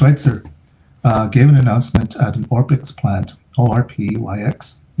 Dougie Schweitzer, gave an announcement at an Orpix plant,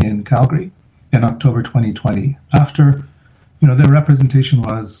 ORPYX, in Calgary in October 2020. After, their representation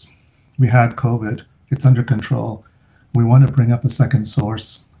was, we had COVID, it's under control, we want to bring up a second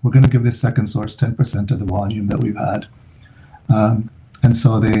source. We're going to give this second source 10% of the volume that we've had. And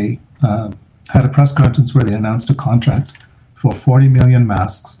so they had a press conference where they announced a contract for 40 million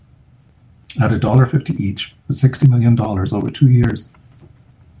masks at $1.50 each, for $60 million over 2 years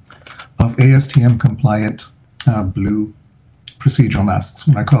of ASTM compliant blue procedural masks,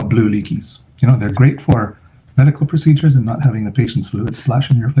 what I call blue leakies. They're great for medical procedures and not having the patient's fluid splash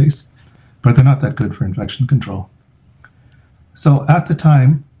in your face, but they're not that good for infection control. So at the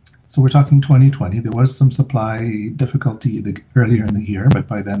time, so we're talking 2020, there was some supply difficulty earlier in the year, but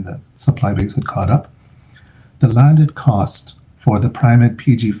by then the supply base had caught up. The landed cost for the Primed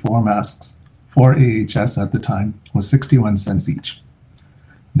PG4 masks for AHS at the time was 61 cents each.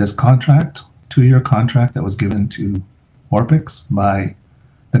 This contract, 2-year contract that was given to Orpix by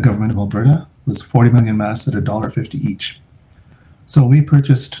the government of Alberta, was 40 million masks at $1.50 each. So we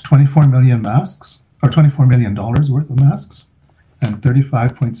purchased 24 million masks, or $24 million worth of masks, and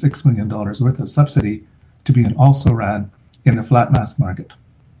 $35.6 million worth of subsidy to be an also-ran in the flat mask market.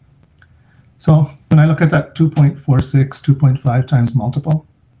 So when I look at that 2.46, 2.5 times multiple,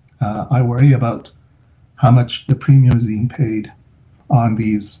 I worry about how much the premium is being paid on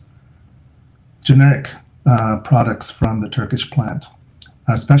these generic products from the Turkish plant,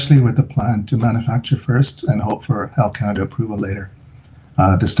 especially with the plan to manufacture first and hope for Health Canada approval later.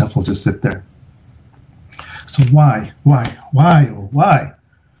 This stuff will just sit there. So why would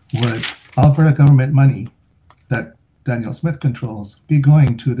Alberta government money that Danielle Smith controls be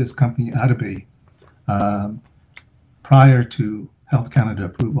going to this company, Atabey, prior to Health Canada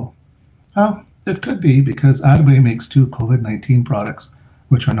approval? Well, it could be because Atabey makes 2 COVID-19 products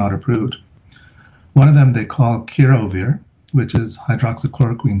which are not approved. One of them they call Kirovir, which is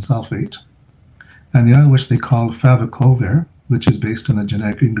hydroxychloroquine sulfate, and the other which they call Favikovir, which is based on the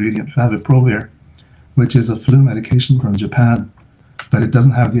generic ingredient Favipiravir, which is a flu medication from Japan, but it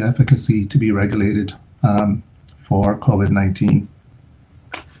doesn't have the efficacy to be regulated for COVID-19.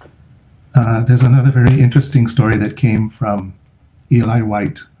 There's another very interesting story that came from Eli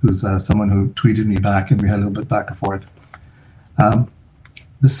White, who's someone who tweeted me back, and we had a little bit back and forth.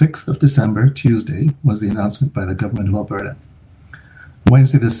 The 6th of December, Tuesday, was the announcement by the government of Alberta.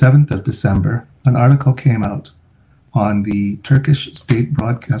 Wednesday, the 7th of December, an article came out on the Turkish state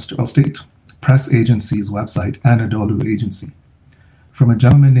state press agency's website, Anadolu Agency, from a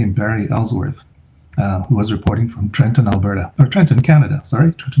gentleman named Barry Ellsworth, who was reporting from Trenton, Canada,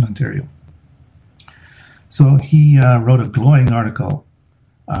 Trenton, Ontario. So he wrote a glowing article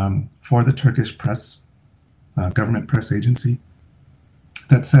for the Turkish press, government press agency,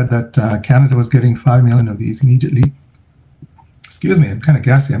 that said that Canada was getting 5 million of these immediately. Excuse me, I'm kind of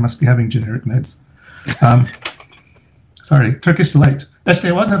gassy. I must be having generic meds. Sorry, Turkish delight. Actually,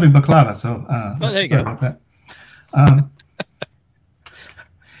 I was having baklava, so there you sorry go. about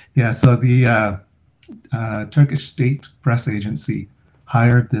that. So the Turkish state press agency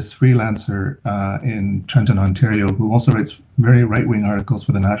hired this freelancer in Trenton, Ontario, who also writes very right-wing articles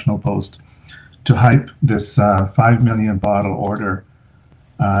for the National Post, to hype this 5 million bottle order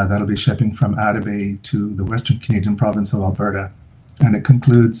that'll be shipping from Atabey to the Western Canadian province of Alberta. And it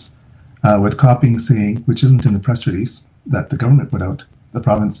concludes with copying saying, which isn't in the press release that the government put out, the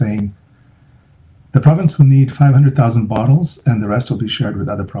province saying, the province will need 500,000 bottles and the rest will be shared with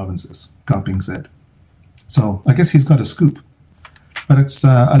other provinces, copying said. So I guess he's got a scoop. But it's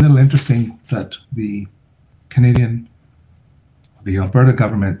a little interesting that the Alberta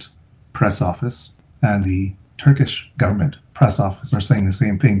government press office and the Turkish government press office are saying the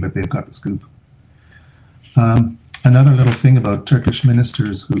same thing, but they've got the scoop. Another little thing about Turkish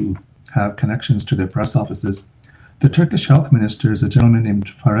ministers who have connections to their press offices, the Turkish health minister is a gentleman named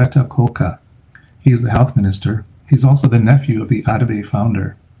Fareta Koka. He's the health minister. He's also the nephew of the Atabey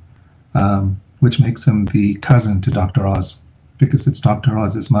founder, which makes him the cousin to Dr. Oz, because it's Dr.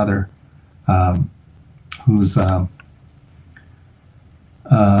 Oz's mother whose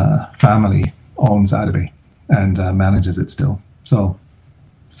family owns Atabey and manages it still. So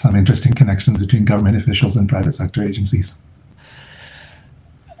some interesting connections between government officials and private sector agencies.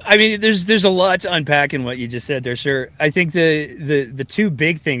 I mean, there's a lot to unpack in what you just said there, sir. I think the two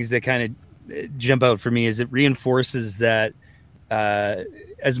big things that kind of jump out for me is it reinforces that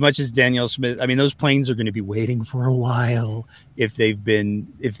as much as Danielle Smith, I mean, those planes are going to be waiting for a while if they've been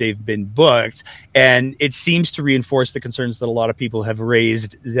booked, and it seems to reinforce the concerns that a lot of people have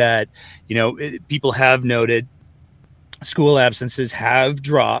raised that, you know, people have noted school absences have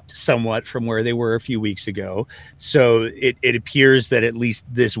dropped somewhat from where they were a few weeks ago. So it appears that at least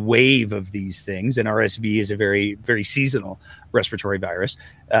this wave of these things, and RSV is a very, very seasonal respiratory virus,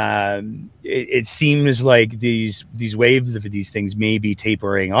 it seems like these waves of these things may be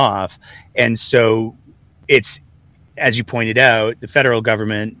tapering off. And so it's, as you pointed out, the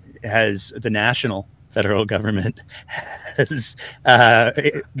national federal government has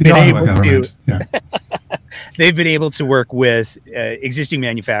been able to... Yeah. They've been able to work with existing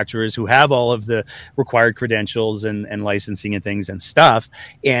manufacturers who have all of the required credentials and licensing and things and stuff,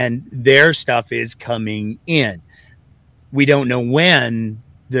 and their stuff is coming in. We don't know when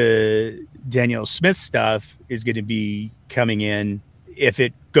the Danielle Smith stuff is going to be coming in. If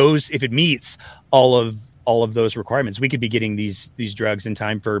it meets all of those requirements, we could be getting these drugs in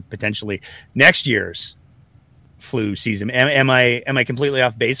time for potentially next year's flu season. Am I completely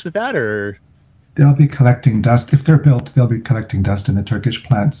off base with that, or? They'll be collecting dust. If they're built, they'll be collecting dust in the Turkish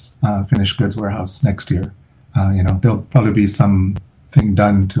plant's finished goods warehouse next year. There'll probably be something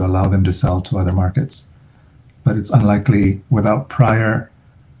done to allow them to sell to other markets. But it's unlikely without prior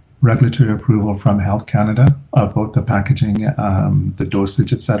regulatory approval from Health Canada of both the packaging, the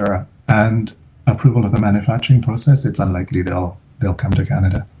dosage, etc., and approval of the manufacturing process. It's unlikely they'll come to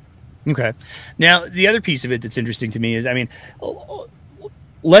Canada. Okay. Now, the other piece of it that's interesting to me is, I mean,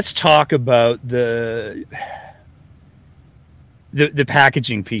 let's talk about the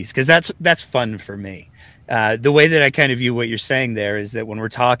packaging piece, because that's fun for me. The way that I kind of view what you're saying there is that when we're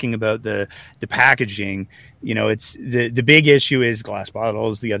talking about the packaging, you know, it's the big issue is glass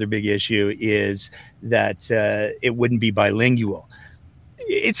bottles. The other big issue is that it wouldn't be bilingual.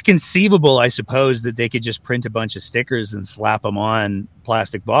 It's conceivable, I suppose, that they could just print a bunch of stickers and slap them on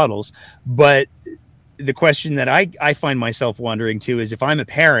plastic bottles. But the question that I find myself wondering too is, if I'm a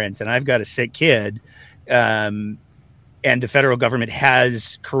parent and I've got a sick kid, and the federal government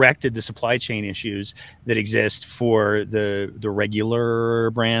has corrected the supply chain issues that exist for the regular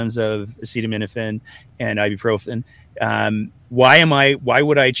brands of acetaminophen and ibuprofen, why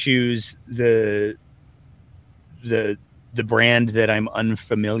would I choose the brand that I'm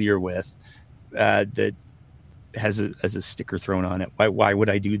unfamiliar with that has a sticker thrown on it? Why would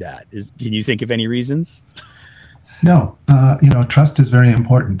I do that? Can you think of any reasons? No, trust is very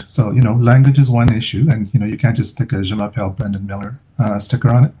important. So, language is one issue, and, you can't just stick a Je m'appelle Brendan Miller sticker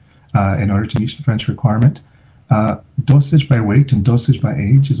on it in order to meet the French requirement. Dosage by weight and dosage by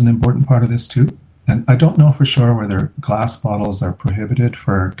age is an important part of this too. And I don't know for sure whether glass bottles are prohibited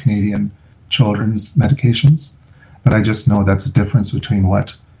for Canadian children's medications, but I just know that's a difference between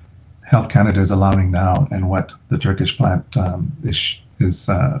what Health Canada is allowing now and what the Turkish plant is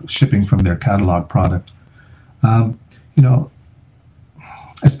shipping from their catalog product.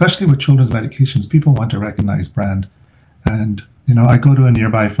 Especially with children's medications, people want to recognize brand. And, I go to a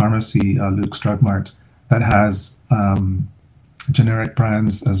nearby pharmacy, Luke's Drug Mart, that has generic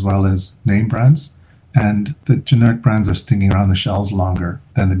brands as well as name brands. And the generic brands are sticking around the shelves longer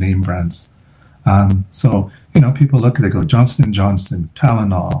than the name brands. People look, they go Johnson & Johnson,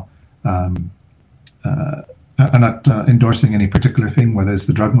 Tylenol, I'm not endorsing any particular thing, whether it's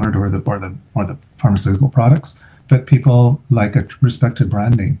the drug mart or the pharmaceutical products, but people like a respected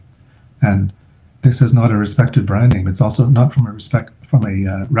brand name, and this is not a respected brand name. It's also not from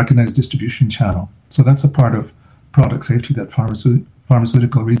a recognized distribution channel. So that's a part of product safety that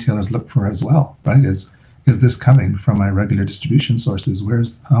pharmaceutical retailers look for as well, right? Is this coming from my regular distribution sources?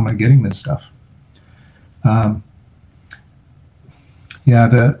 How am I getting this stuff?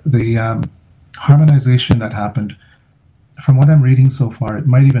 The harmonization that happened, from what I'm reading so far, it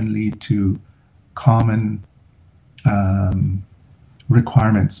might even lead to common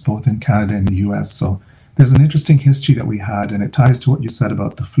requirements both in Canada and the US. So there's an interesting history that we had, and it ties to what you said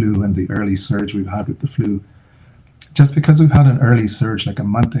about the flu and the early surge we've had with the flu. Just because we've had an early surge, like a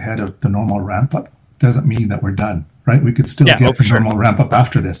month ahead of the normal ramp up, doesn't mean that we're done, right? We could still get the normal ramp up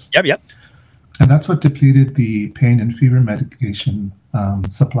after this. Yep. And that's what depleted the pain and fever medication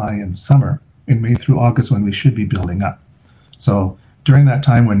supply in summer, in May through August, when we should be building up. So during that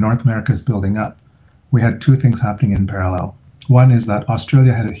time when North America is building up, we had two things happening in parallel. One is that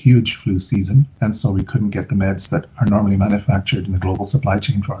Australia had a huge flu season, and so we couldn't get the meds that are normally manufactured in the global supply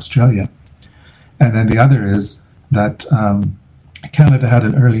chain for Australia. And then the other is that Canada had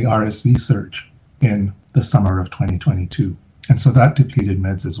an early RSV surge in the summer of 2022. And so that depleted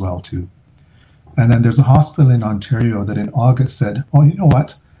meds as well, too. And then there's a hospital in Ontario that in August said, oh, you know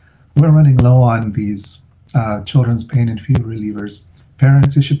what? We're running low on these children's pain and fever relievers.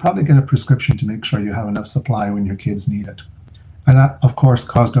 Parents, you should probably get a prescription to make sure you have enough supply when your kids need it. And that, of course,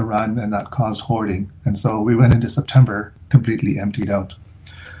 caused a run, and that caused hoarding. And so we went into September completely emptied out.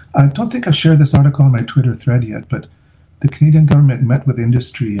 I don't think I've shared this article on my Twitter thread yet, but the Canadian government met with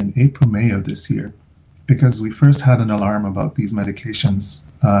industry in April, May of this year, because we first had an alarm about these medications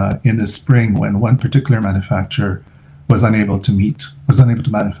in the spring when one particular manufacturer was unable to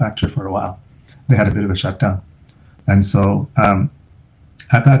manufacture for a while. They had a bit of a shutdown. And so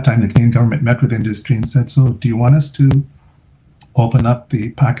at that time, the Canadian government met with industry and said, so do you want us to open up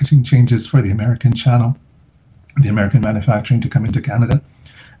the packaging changes for the American channel, the American manufacturing to come into Canada?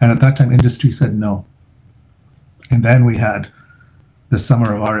 And at that time, industry said no. And then we had the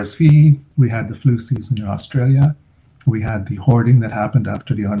summer of RSV, we had the flu season in Australia, we had the hoarding that happened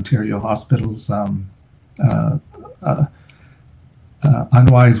after the Ontario hospitals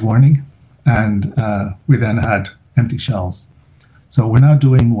unwise warning, and we then had empty shelves. So we're now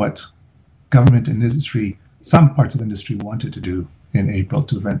doing what government and industry, some parts of industry wanted to do in April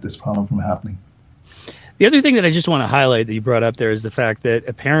to prevent this problem from happening. The other thing that I just want to highlight that you brought up there is the fact that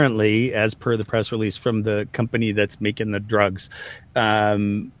apparently, as per the press release from the company that's making the drugs,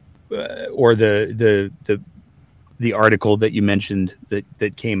 or the article that you mentioned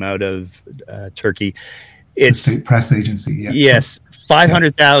that came out of Turkey, it's the state press agency. Yeah. Yes,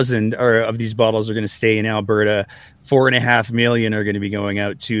 500,000 of these bottles are going to stay in Alberta. 4.5 million are going to be going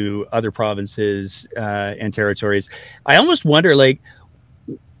out to other provinces and territories. I almost wonder, like,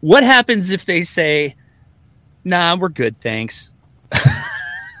 what happens if they say, "Nah, we're good, thanks."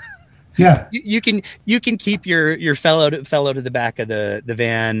 Yeah, you can keep your fellow to the back of the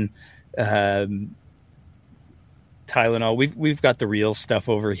van. Tylenol. We've got the real stuff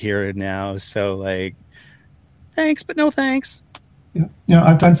over here now. So, like, thanks, but no thanks. Yeah,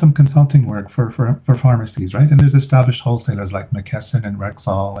 I've done some consulting work for pharmacies, right? And there's established wholesalers like McKesson and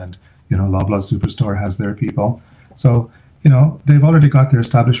Rexall, and Loblaw Superstore has their people. So they've already got their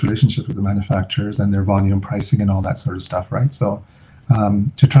established relationship with the manufacturers and their volume pricing and all that sort of stuff, right? So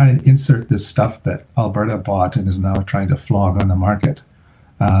to try and insert this stuff that Alberta bought and is now trying to flog on the market,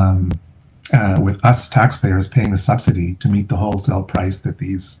 with us taxpayers paying the subsidy to meet the wholesale price that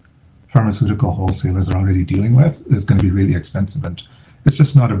these pharmaceutical wholesalers are already dealing with, is going to be really expensive, and it's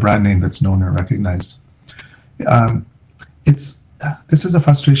just not a brand name that's known or recognized. This is a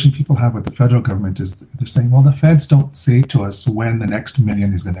frustration people have with the federal government, is they're saying, well, the feds don't say to us when the next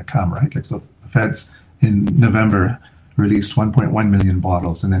million is going to come, right? Like, so the feds in November released 1.1 million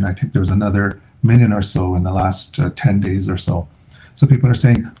bottles, and then I think there was another million or so in the last 10 days or so. So people are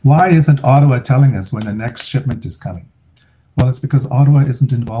saying, why isn't Ottawa telling us when the next shipment is coming? Well, it's because Ottawa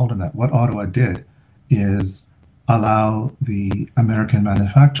isn't involved in that. What Ottawa did is allow the American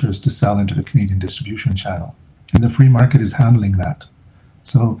manufacturers to sell into the Canadian distribution channel. And the free market is handling that.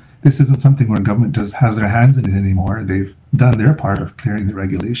 So this isn't something where government has their hands in it anymore. They've done their part of clearing the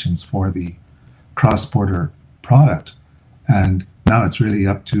regulations for the cross-border product. And now it's really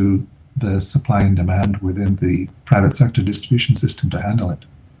up to the supply and demand within the private sector distribution system to handle it.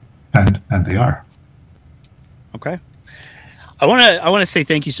 And they are. Okay. I want to say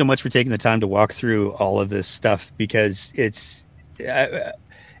thank you so much for taking the time to walk through all of this stuff, because it's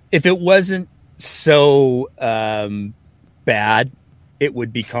if it wasn't so bad it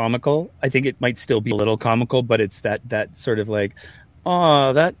would be comical. I think it might still be a little comical, but it's that sort of like,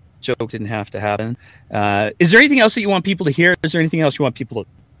 oh, that joke didn't have to happen. Is there anything else that you want people to hear? Is there anything else you want people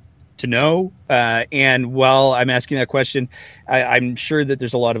to know? And while I'm asking that question, I'm sure that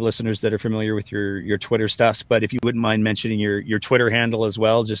there's a lot of listeners that are familiar with your Twitter stuff, but if you wouldn't mind mentioning your Twitter handle as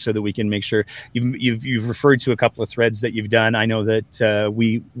well, just so that we can make sure you've referred to a couple of threads that you've done. I know that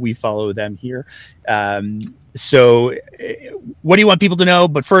we follow them here. So what do you want people to know?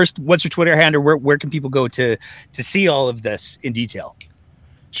 But first, what's your Twitter handle? Where can people go to see all of this in detail?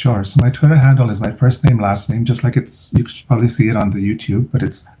 Sure. So my Twitter handle is my first name, last name, just like you should probably see it on the YouTube, but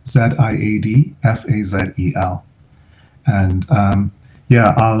it's ZIADFAZEL. And I'll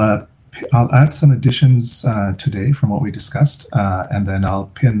add some additions today from what we discussed, and then I'll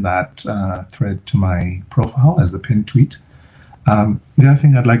pin that thread to my profile as the pinned tweet. The other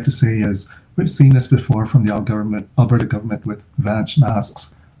thing I'd like to say is we've seen this before from the Alberta government with Vanch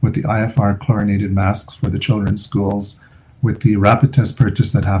masks, with the IFR chlorinated masks for the children's schools, with the rapid test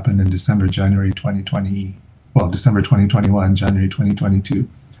purchase that happened in December 2021, January 2022,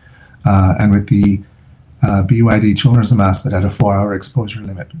 and with the BYD children's masks that had a 4-hour exposure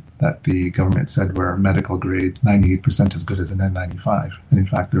limit that the government said were medical grade, 98% as good as an N95. And in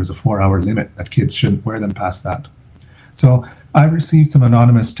fact, there was a 4-hour limit that kids shouldn't wear them past that. So I received some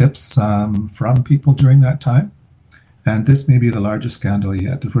anonymous tips from people during that time. And this may be the largest scandal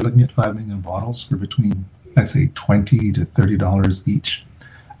yet. If we're looking at 5 million bottles for between, let's say, $20 to $30 each,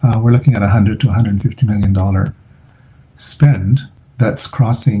 we're looking at $100 to $150 million spend that's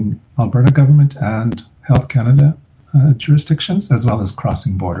crossing Alberta government and Health Canada jurisdictions, as well as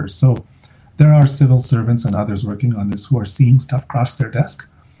crossing borders. So there are civil servants and others working on this who are seeing stuff cross their desk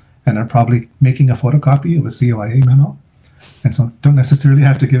and are probably making a photocopy of a COIA memo. And so don't necessarily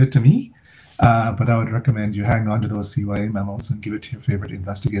have to give it to me, but I would recommend you hang on to those COIA memos and give it to your favorite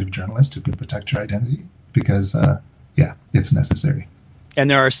investigative journalist who can protect your identity, because, it's necessary. And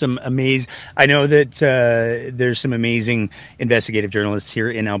there are some amazing, I know that there's some amazing investigative journalists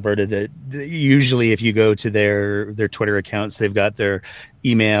here in Alberta that usually if you go to their Twitter accounts, they've got their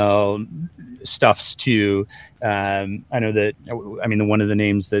email stuffs too. I know that, one of the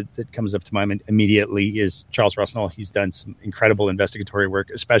names that comes up to mind immediately is Charles Russell. He's done some incredible investigatory work,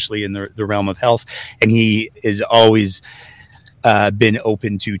 especially in the realm of health. And he is always been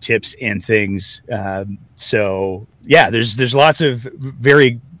open to tips and things. There's lots of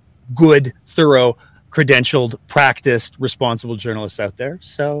very good, thorough, credentialed, practiced, responsible journalists out there.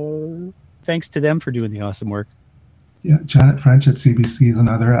 So thanks to them for doing the awesome work. Yeah, Janet French at CBC is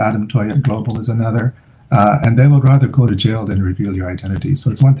another. Adam Toy at Global is another. And they would rather go to jail than reveal your identity. So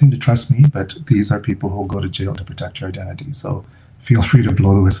it's one thing to trust me, but these are people who will go to jail to protect your identity. So feel free to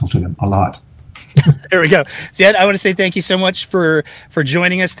blow the whistle to them a lot. There we go. Ziad, I want to say thank you so much for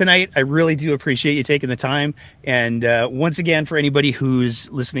joining us tonight. I really do appreciate you taking the time. And once again, for anybody who's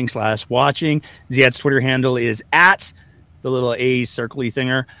listening / watching, Ziad's Twitter handle is at the little A circly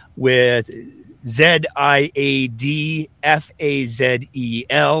thinger with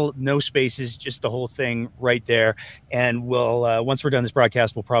ZIADFAZEL, no spaces, just the whole thing right there. And we'll once we're done this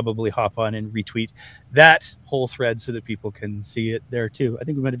broadcast, we'll probably hop on and retweet that whole thread so that people can see it there too. I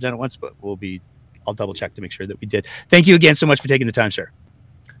think we might have done it once, but I'll double check to make sure that we did. Thank you again so much for taking the time, sir.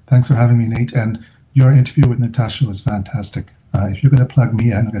 Thanks for having me, Nate. And your interview with Natasha was fantastic. If you're going to plug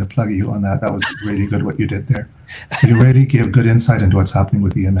me, I'm going to plug you on that. That was really good what you did there. You really gave good insight into what's happening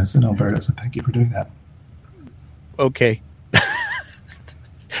with EMS in Alberta, so thank you for doing that. Okay.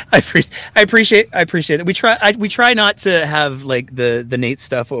 I appreciate it. We try not to have like the Nate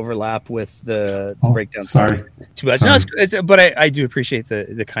stuff overlap with the breakdown. Sorry. Too much. No, but I do appreciate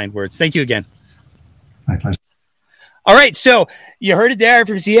the kind words. Thank you again. My pleasure. All right, so you heard it there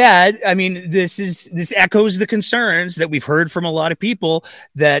from Ziad. I mean, this echoes the concerns that we've heard from a lot of people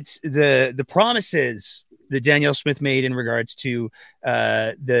that the promises that Danielle Smith made in regards to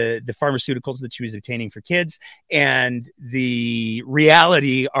the pharmaceuticals that she was obtaining for kids and the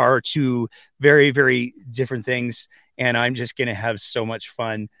reality are two very, very different things. And I'm just going to have so much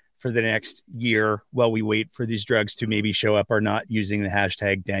fun for the next year while we wait for these drugs to maybe show up or not, using the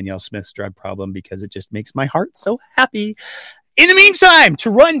hashtag Danielle Smith's drug problem, because it just makes my heart so happy. In the meantime,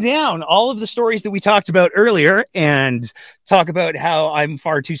 to run down all of the stories that we talked about earlier and talk about how I'm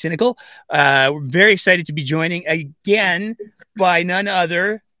far too cynical, we're very excited to be joining again by none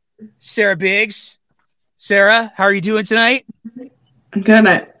other, Sarah Biggs. Sarah, how are you doing tonight? I'm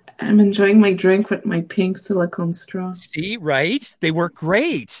good. I'm enjoying my drink with my pink silicone straw. See, right? They work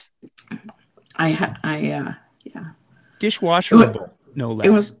great. Yeah. Dishwasherable, no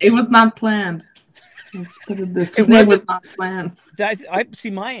less. It was not planned. Let's put it this It way. It wasn't- was not planned. I see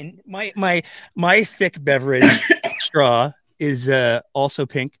mine. My thick beverage straw is also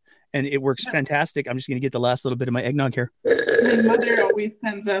pink, and it works fantastic. I'm just going to get the last little bit of my eggnog here. My mother always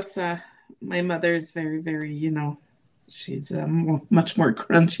sends us. My mother is very, very, she's much more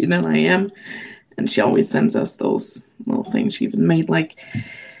crunchy than I am, and she always sends us those little things. She even made like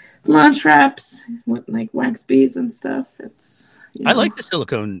lunch wraps with like wax beads and stuff. It's I like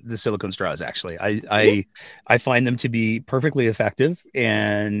the silicone straws. Actually, I find them to be perfectly effective,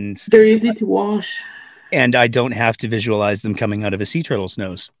 and they're easy to wash. And I don't have to visualize them coming out of a sea turtle's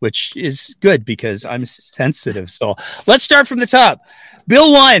nose, which is good because I'm sensitive. So let's start from the top.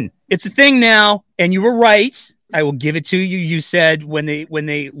 Bill 1, it's a thing now, and you were right. I will give it to you. You said when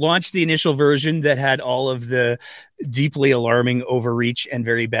they launched the initial version that had all of the deeply alarming overreach and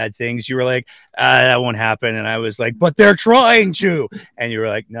very bad things, you were like, that won't happen. And I was like, but they're trying to. And you were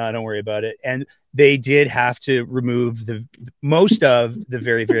like, no, don't worry about it. And they did have to remove most of the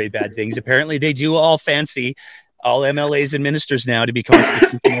very, very bad things. Apparently they do all fancy all MLAs and ministers now to be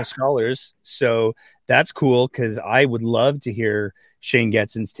constitutional scholars. So that's cool, because I would love to hear Shane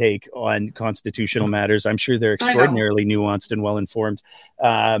Getson's take on constitutional matters. I'm sure they're extraordinarily nuanced and well-informed.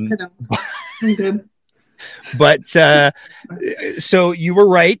 I'm good. But so you were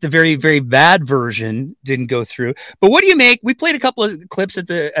right. The very, very bad version didn't go through. But what do you make? We played a couple of clips at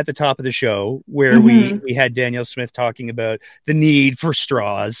the top of the show where we had Danielle Smith talking about the need for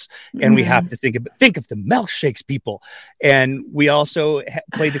straws, and we have to think of the milkshakes people. And we also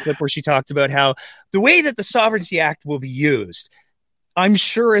played the clip where she talked about how the way that the Sovereignty Act will be used, I'm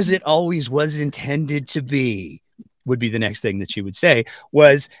sure as it always was intended to be, would be the next thing that she would say,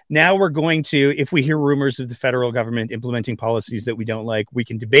 was now we're going to, if we hear rumors of the federal government implementing policies that we don't like, we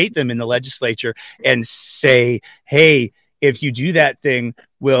can debate them in the legislature and say, hey, if you do that thing,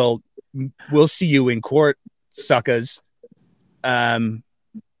 we'll see you in court, suckers. PR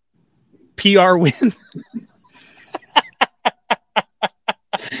win.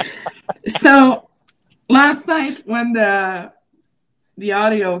 So last night when the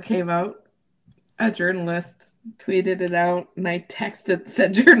audio came out, a journalist tweeted it out, and I texted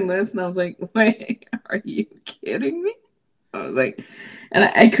said journalist, and I was like, wait, are you kidding me? I was like, and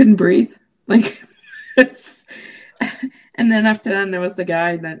I couldn't breathe. Like, and then after that, there was the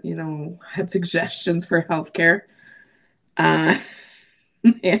guy that, had suggestions for healthcare. I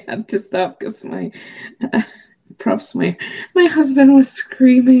had to stop because my husband was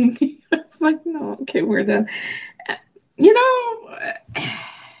screaming. I was like, no, okay, we're done.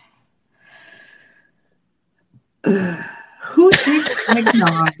 Who drinks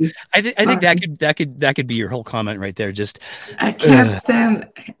eggnog? I think that could be your whole comment right there. Just I can't stand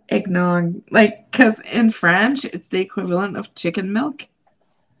eggnog, because in French it's the equivalent of chicken milk.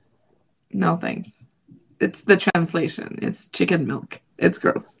 No thanks. It's the translation. It's chicken milk. It's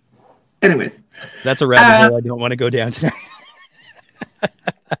gross. Anyways, that's a rabbit hole I don't want to go down tonight.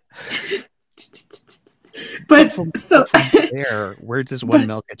 But so there, where does one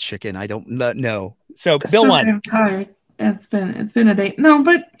milk a chicken? I don't know. So Bill 1. I'm tired. It's been a day. No,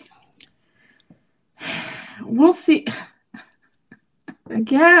 but we'll see.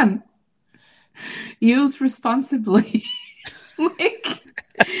 Again, use responsibly.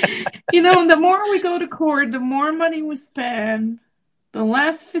 The more we go to court, the more money we spend, the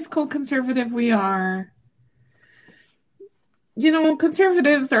less fiscal conservative we are.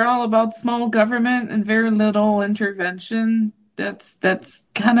 Conservatives are all about small government and very little intervention. That's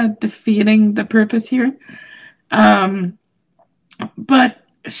kind of defeating the purpose here. But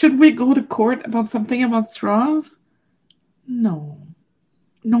should we go to court about something about straws? No,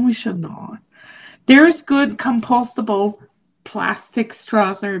 we should not. There's good compostable plastic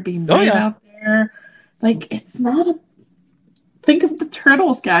straws that are being made out there. It's not think of the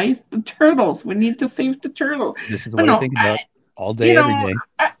turtles, guys. The turtles. We need to save the turtle. This is what I think about all day, every day.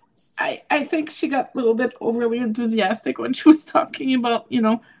 I think she got a little bit overly enthusiastic when she was talking about,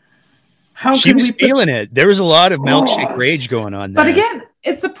 how she was feeling it. There was a lot of milkshake rage going on there. But again,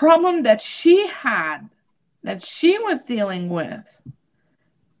 it's a problem that she had, that she was dealing with,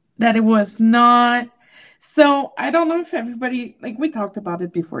 that it was not. So I don't know if everybody, we talked about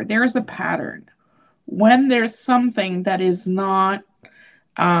it before, there's a pattern. When there's something that is not,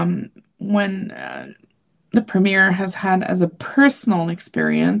 when the premier has had as a personal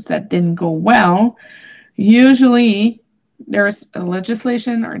experience that didn't go well, usually there's a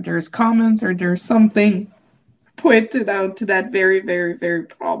legislation or there's comments or there's something pointed out to that very, very, very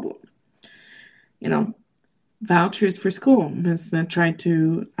problem. Vouchers for school. Ms. Smith tried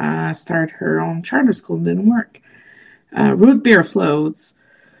to start her own charter school, didn't work. Root beer floats.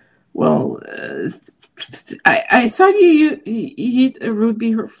 Well, I thought you eat a root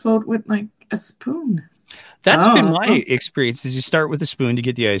beer float with like a spoon. That's been my experience. Is you start with a spoon to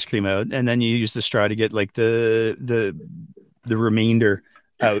get the ice cream out, and then you use the straw to get like the remainder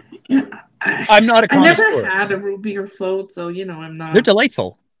out. Yeah, I'm not a connoisseur. I never had a root beer float, so I'm not. They're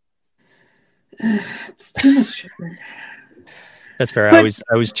delightful. It's too much sugar. That's fair. But,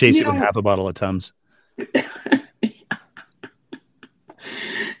 I always chase it with half a bottle of Tums. But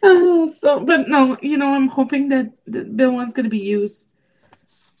no, I'm hoping that the bill was going to be used.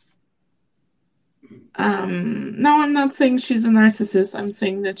 No, I'm not saying she's a narcissist. I'm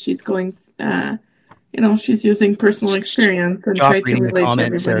saying that she's going, she's using personal experience and try to relate to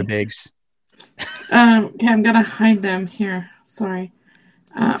everybody. Sarah Biggs. Okay, I'm going to hide them here. Sorry.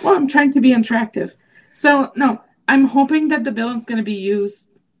 I'm trying to be interactive. So, no, I'm hoping that the bill is going to be used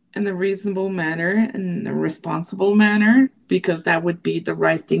in a reasonable manner and a responsible manner, because that would be the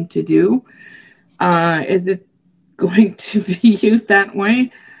right thing to do. Is it going to be used that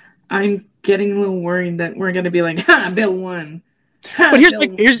way? I'm getting a little worried that we're going to be like, Bill 1. But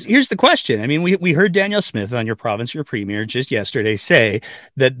here's the question. I mean, we heard Danielle Smith on your premier just yesterday say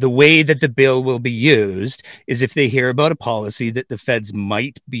that the way that the bill will be used is if they hear about a policy that the feds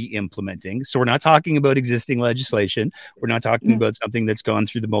might be implementing. So we're not talking about existing legislation. We're not talking about something that's gone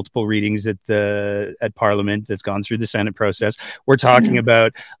through the multiple readings at Parliament, that's gone through the Senate process. We're talking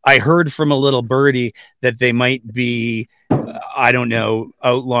about, I heard from a little birdie that they might be, I don't know,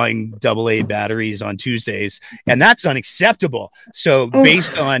 outlawing AA batteries on Tuesdays, and that's unacceptable. So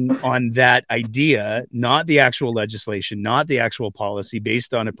based on that idea, not the actual legislation, not the actual policy,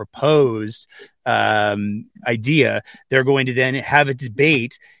 based on a proposed idea, they're going to then have a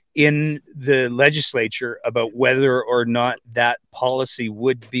debate in the legislature about whether or not that policy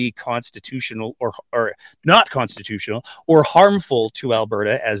would be constitutional or not constitutional or harmful to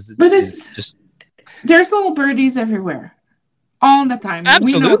Alberta. There's little birdies everywhere. All the time.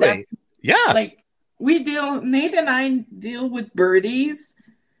 Absolutely. We know that. Yeah. Like Nate and I deal with birdies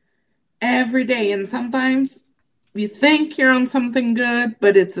every day. And sometimes you think you're on something good,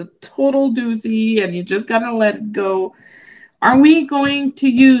 but it's a total doozy and you just got to let it go. Are we going to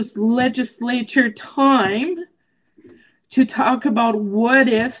use legislature time to talk about what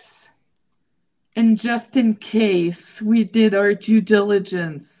ifs and just in case we did our due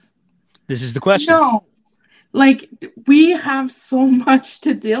diligence? This is the question. No. Like, we have so much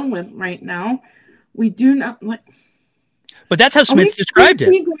to deal with right now. We do not like. But that's how Smith described it. Are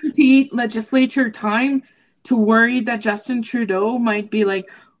we going to eat legislature time to worry that Justin Trudeau might be like,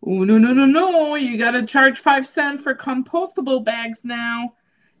 oh, no, you got to charge 5 cents for compostable bags now?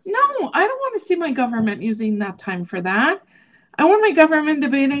 No, I don't want to see my government using that time for that. I want my government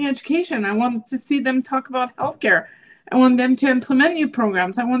debating education. I want to see them talk about healthcare. I want them to implement new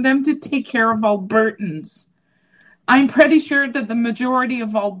programs. I want them to take care of Albertans. I'm pretty sure that the majority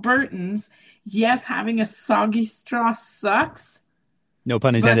of Albertans, yes, having a soggy straw sucks. No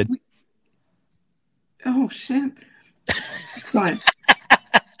pun intended. Oh, shit. Fine.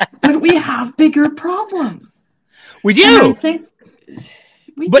 But we have bigger problems. We do.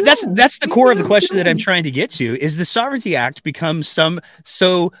 But that's the core of the question that I'm trying to get to. Is the Sovereignty Act become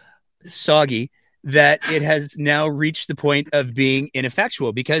so soggy that it has now reached the point of being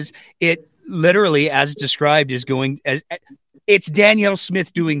ineffectual? Because it literally, as described, is going as it's Danielle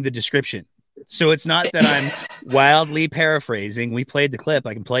Smith doing the description. So it's not that I'm wildly paraphrasing. We played the clip.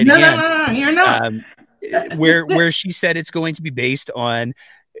 I can play it again. No, you're not. Where she said it's going to be based on,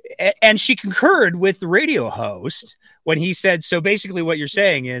 and she concurred with the radio host when he said, so basically what you're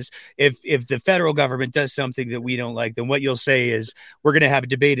saying is if the federal government does something that we don't like, then what you'll say is we're going to have a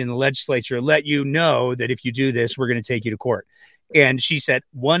debate in the legislature, let you know that if you do this, we're going to take you to court. And she said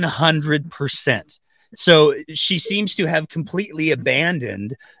 100%. So she seems to have completely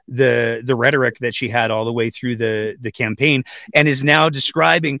abandoned the rhetoric that she had all the way through the campaign, and is now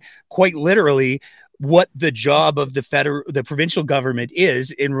describing quite literally what the job of the provincial government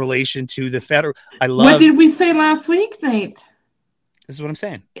is in relation to the federal. What did we say last week, Nate? This is what I'm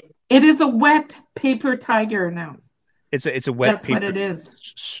saying. It is a wet paper tiger now. It's a wet That's paper what it is.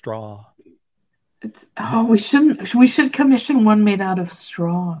 straw. We should commission one made out of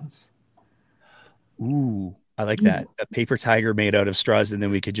straws. Ooh, I like that. A paper tiger made out of straws, and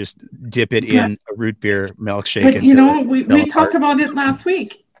then we could just dip it in a root beer milkshake. But we talked about it last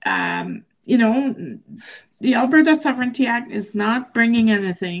week. The Alberta Sovereignty Act is not bringing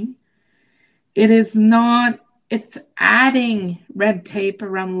anything. It's adding red tape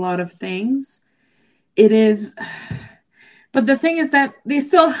around a lot of things. It is, but the thing is that they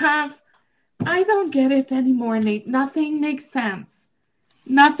still have, I don't get it anymore, Nate. Nothing makes sense.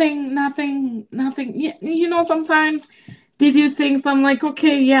 nothing. Sometimes they do things. I'm like,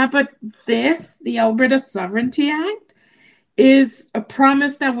 okay, yeah, but the Alberta Sovereignty Act is a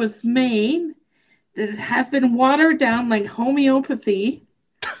promise that was made that has been watered down like homeopathy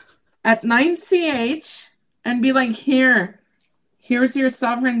at 9CH and be like, here's your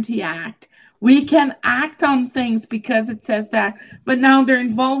Sovereignty Act. We can act on things because it says that, but now they're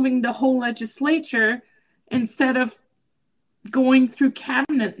involving the whole legislature instead of going through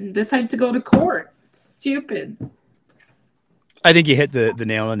cabinet and decide to go to court. It's stupid. I think you hit the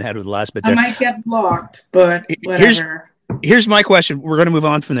nail on the head with the last bit there. I might get blocked, but whatever. Here's my question. We're going to move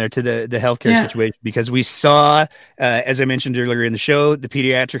on from there to the healthcare situation, because we saw, as I mentioned earlier in the show, the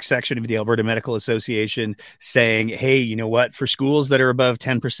pediatric section of the Alberta Medical Association saying, hey, you know what, for schools that are above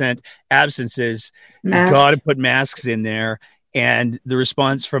 10% absences, you got to put masks in there. And the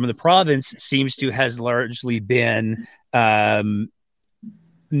response from the province seems to has largely been,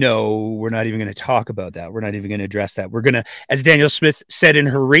 no, we're not even going to talk about that. We're not even going to address that. We're going to, as Danielle Smith said in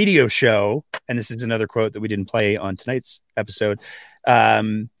her radio show, and this is another quote that we didn't play on tonight's episode.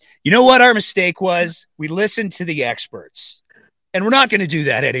 You know what our mistake was? We listened to the experts, and we're not going to do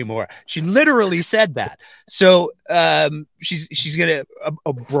that anymore. She literally said that. So she's going to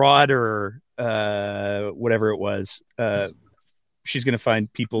a broader, whatever it was. She's going to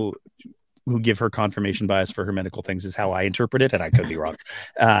find people who give her confirmation bias for her medical things, is how I interpret it, and I could be wrong.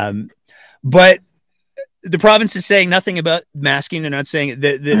 But the province is saying nothing about masking. They're not saying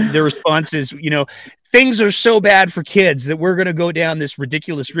the response is, things are so bad for kids that we're going to go down this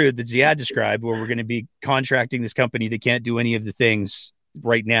ridiculous route that Ziad described, where we're going to be contracting this company that can't do any of the things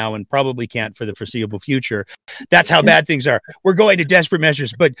right now and probably can't for the foreseeable future. That's how bad things are. We're going to desperate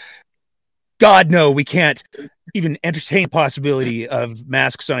measures, but God, no, we can't even entertain the possibility of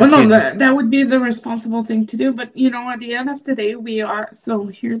masks on kids. No, that would be the responsible thing to do. But, at the end of the day, so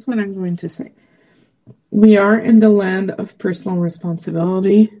here's what I'm going to say. We are in the land of personal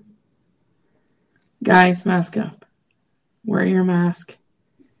responsibility. Guys, mask up. Wear your mask.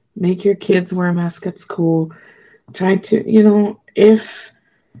 Make your kids wear a mask at school. Try to, if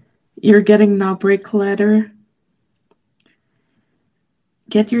you're getting an outbreak letter,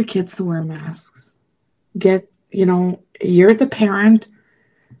 get your kids to wear masks. You're the parent.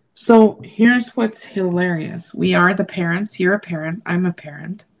 So here's what's hilarious. We are the parents. You're a parent. I'm a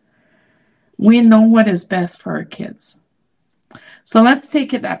parent. We know what is best for our kids. So let's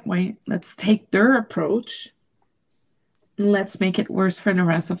take it that way. Let's take their approach. And let's make it worse for the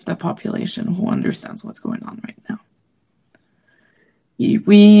rest of the population who understands what's going on right now.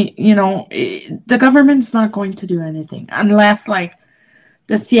 The government's not going to do anything unless,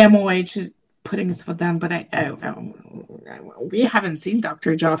 the CMOH is putting his foot down, but we haven't seen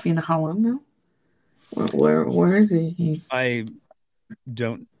Dr. Joffe in how long now? Where is he? I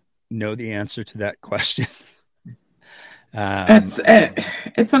don't know the answer to that question.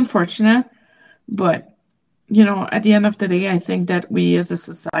 It's unfortunate, but at the end of the day, I think that we as a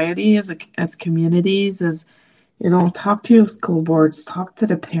society, as communities, talk to your school boards, talk to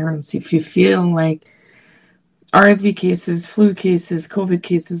the parents. If you feel like RSV cases, flu cases, COVID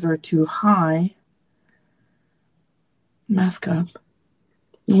cases are too high, mask up.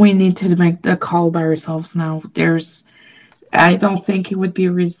 We need to make the call by ourselves now. I don't think it would be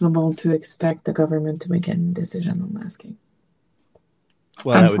reasonable to expect the government to make any decision on masking.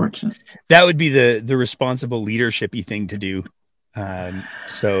 Well, unfortunate. That would be the responsible leadership-y thing to do.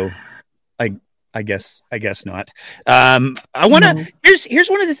 So I guess not. I want to. Here's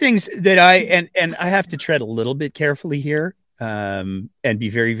one of the things that I have to tread a little bit carefully here, and be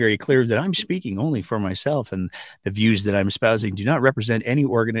very, very clear that I'm speaking only for myself, and the views that I'm espousing do not represent any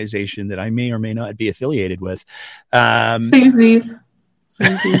organization that I may or may not be affiliated with. Samesies.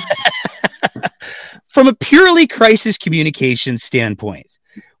 From a purely crisis communication standpoint,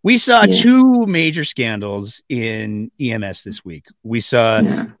 we saw two major scandals in EMS this week. We saw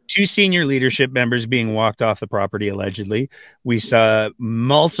two senior leadership members being walked off the property, allegedly. We saw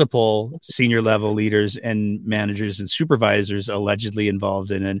multiple senior level leaders and managers and supervisors allegedly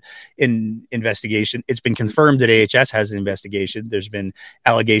involved in an investigation. It's been confirmed that AHS has an investigation. There's been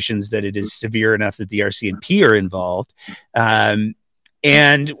allegations that it is severe enough that the RCMP are involved.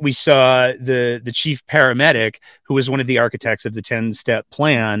 And we saw the chief paramedic, who was one of the architects of the 10-step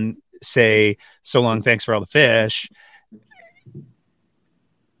plan, say, "So long, thanks for all the fish."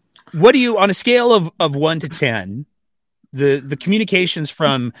 What do you, on a scale of 1 to 10, the communications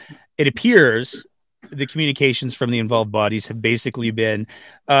from, it appears, the communications from the involved bodies have basically been,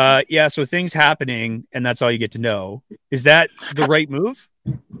 so things happening, and that's all you get to know. Is that the right move?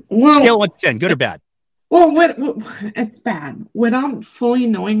 Well, scale 1 to 10, good or bad? Well, it's bad. Without fully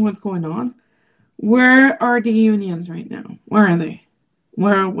knowing what's going on, where are the unions right now? Where are they?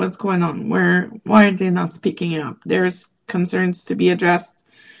 What's going on? Why are they not speaking up? There's concerns to be addressed.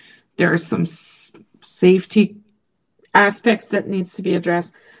 There are some safety aspects that needs to be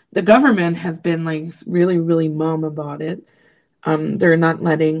addressed. The government has been like really, really mum about it. They're not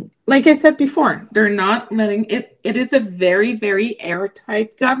letting, like I said before, they're not letting it. It is a very, very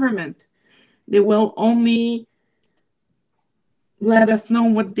airtight government. They will only let us know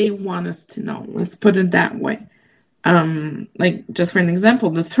what they want us to know. Let's put it that way. Like just for an example,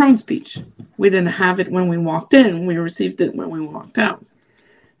 the throne speech. We didn't have it when we walked in. We received it when we walked out.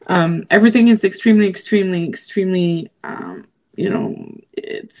 Everything is extremely, extremely, extremely,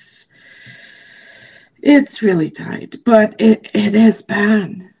 it's really tight, but it is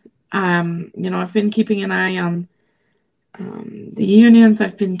bad. I've been keeping an eye on the unions.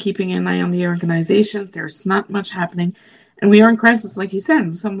 I've been keeping an eye on the organizations. There's not much happening. And we are in crisis, like you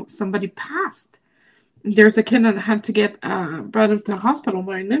said. Somebody passed. There's a kid that had to get brought up to the hospital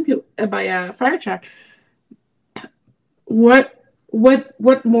by a fire truck.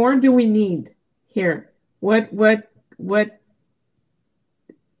 What more do we need here? What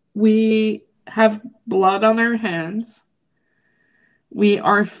we have blood on our hands. We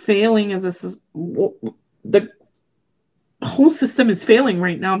are failing as the whole system is failing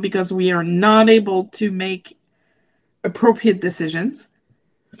right now because we are not able to make appropriate decisions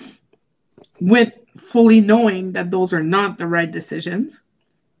with fully knowing that those are not the right decisions.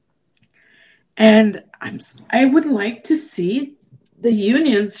 And I would like to see the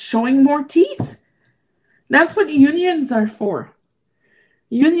unions showing more teeth. That's what unions are for.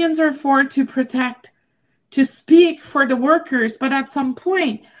 Unions are for to protect, to speak for the workers. But at some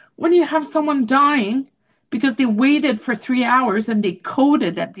point, when you have someone dying because they waited for 3 hours and they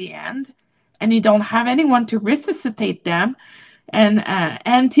coded at the end, and you don't have anyone to resuscitate them, and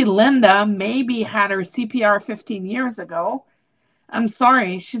Auntie Linda maybe had her CPR 15 years ago, I'm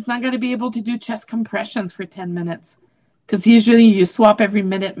sorry, she's not going to be able to do chest compressions for 10 minutes. Because usually you swap every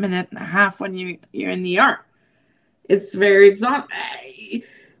minute and a half when you're in the ER. It's very exhausting.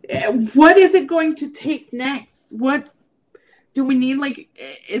 What is it going to take next? What do we need?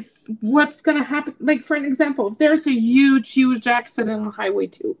 What's going to happen? Like, for an example, if there's a huge, huge accident on Highway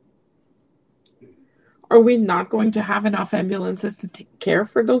 2, are we not going to have enough ambulances to take care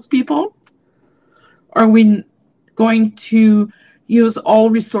for those people? Are we going to use all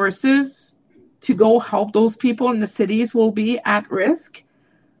resources to go help those people in the cities will be at risk?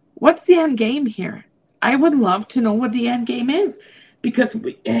 What's the end game here? I would love to know what the end game is, because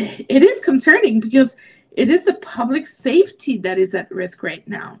it is concerning, because it is the public safety that is at risk right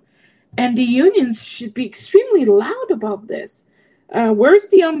now. And the unions should be extremely loud about this. Where's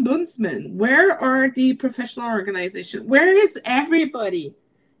the ombudsman? Where are the professional organizations? Where is everybody?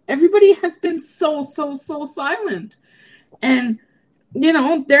 Everybody has been so silent. And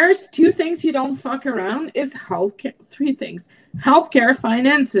there's 2 things you don't fuck around is healthcare. 3 things: healthcare,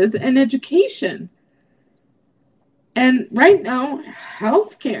 finances, and education. And right now,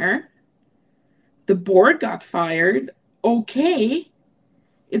 healthcare, the board got fired. Okay.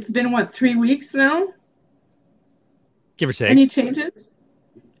 It's been, 3 weeks now? Give or take. Any changes?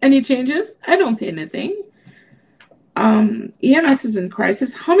 I don't see anything. EMS is in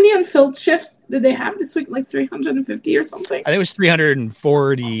crisis. How many unfilled shifts did they have this week? Like 350 or something? I think it was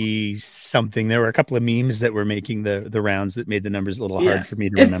 340 something. There were a couple of memes that were making the rounds that made the numbers a little hard for me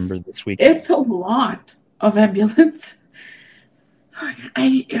to remember this week. It's a lot of ambulance.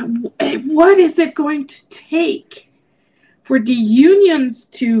 What is it going to take for the unions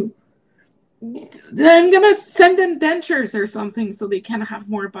to... I'm going to send them dentures or something so they can have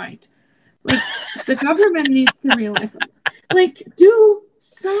more bite. Like, the government needs to realize that. Like, do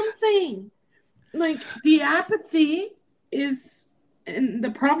something. Like, the apathy is in the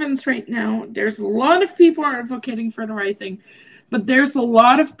province right now. There's a lot of people are advocating for the right thing, but there's a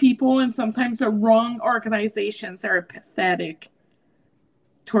lot of people, and sometimes the wrong organizations that are pathetic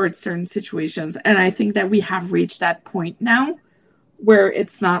towards certain situations. And I think that we have reached that point now where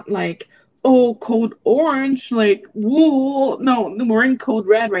it's not like, oh, code orange, like, woo. No, we're in code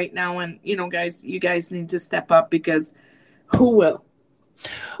red right now. And, guys, you guys need to step up, because who will?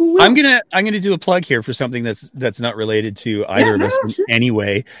 I'm gonna do a plug here for something that's not related to either of us in any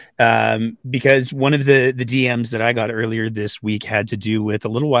way, because one of the DMs that I got earlier this week had to do with, a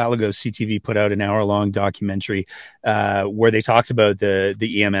little while ago, CTV put out an hour-long documentary where they talked about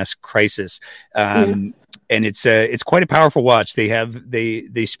the EMS crisis. And it's quite a powerful watch.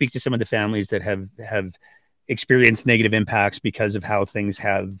 They speak to some of the families that have experienced negative impacts because of how things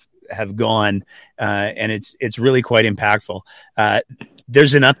have have gone, and it's really quite impactful.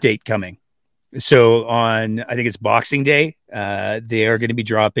 There's an update coming. So on, I think it's Boxing Day, they are going to be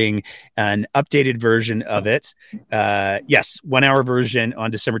dropping an updated version of it. Yes, 1 hour version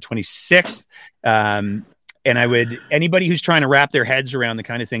on December 26th. And anybody who's trying to wrap their heads around the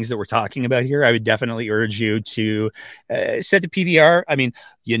kind of things that we're talking about here, I would definitely urge you to set the PVR. I mean,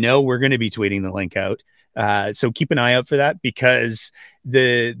 we're going to be tweeting the link out. So keep an eye out for that, because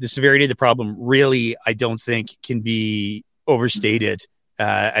the severity of the problem really, I don't think, can be overstated.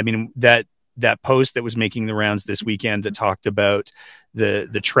 I mean, that post that was making the rounds this weekend that talked about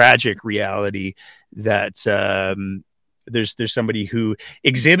the tragic reality that there's somebody who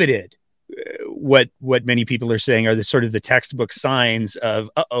exhibited what many people are saying are the sort of the textbook signs of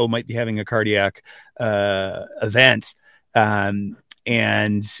might be having a cardiac event,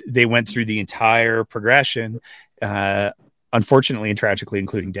 and they went through the entire progression, unfortunately and tragically,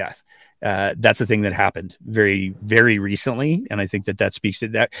 including death. That's a thing that happened very, very recently, and I think that speaks to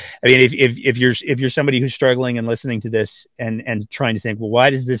that. I mean, if you're somebody who's struggling and listening to this and trying to think, well, why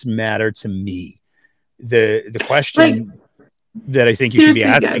does this matter to me? The question that I think you should be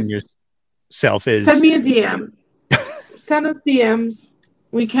asking yourself is: send me a DM. Send us DMs.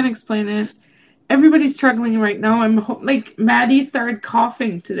 We can explain it. Everybody's struggling right now. I'm like, Maddie started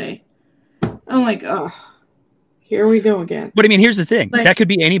coughing today. I'm like, oh, here we go again. But I mean, here's the thing: that could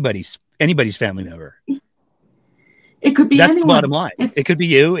be anybody's family member. It could be that's anyone. The bottom line. It could be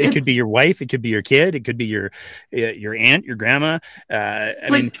you. It could be your wife. It could be your kid. It could be your aunt, your grandma. I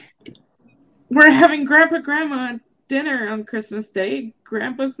mean, we're having grandma dinner on Christmas Day.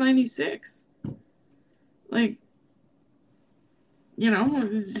 Grandpa's 96. They're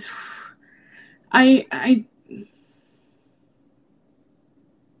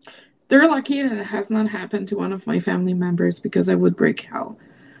lucky that it has not happened to one of my family members, because I would break hell.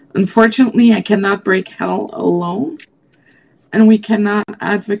 Unfortunately, I cannot break hell alone, and we cannot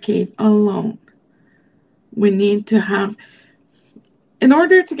advocate alone. We need to have, in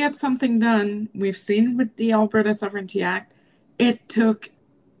order to get something done, we've seen with the Alberta Sovereignty Act, it took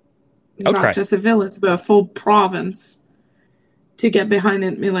not just a village, but a full province to get behind it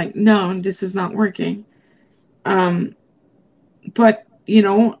and be like, no, this is not working. But,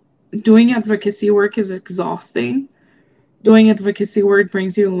 doing advocacy work is exhausting. Doing advocacy work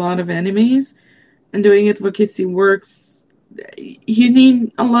brings you a lot of enemies. And doing advocacy works, you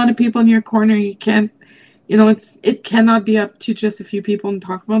need a lot of people in your corner. You can't, it cannot be up to just a few people and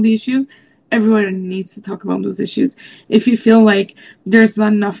talk about the issues. Everyone needs to talk about those issues. If you feel like there's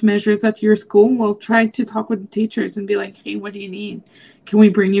not enough measures at your school, well, try to talk with the teachers and be like, hey, what do you need? Can we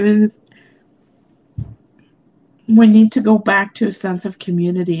bring you in? We need to go back to a sense of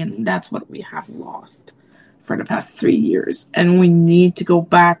community, and that's what we have lost for the past 3 years. And we need to go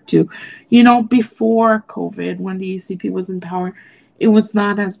back to, before COVID, when the ECP was in power, it was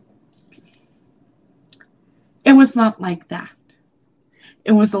not like that.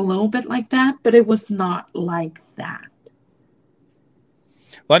 It was a little bit like that, but it was not like that.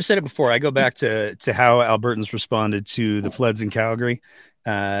 Well, I've said it before. I go back to how Albertans responded to the floods in Calgary,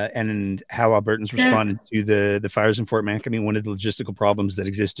 and how Albertans responded to the fires in Fort Mac. I mean, one of the logistical problems that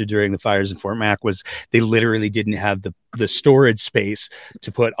existed during the fires in Fort Mac was they literally didn't have the storage space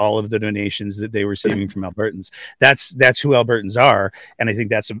to put all of the donations that they were receiving from Albertans. That's who Albertans are, and I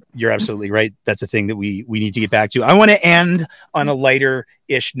think you're absolutely right. That's a thing that we need to get back to. I want to end on a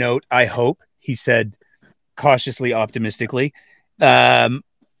lighter-ish note, I hope, he said cautiously optimistically. Sarah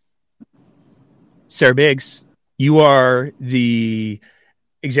Biggs, you are the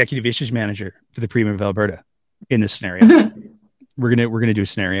executive issues manager for the Premier of Alberta in this scenario. We're gonna do a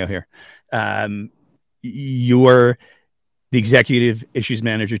scenario here. You're the executive issues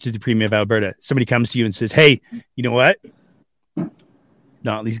manager to the Premier of Alberta. Somebody comes to you and says, hey, you know what?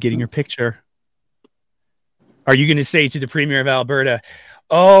 Notley's getting her picture. Are you going to say to the Premier of Alberta,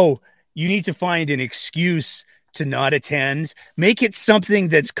 oh, you need to find an excuse to not attend? Make it something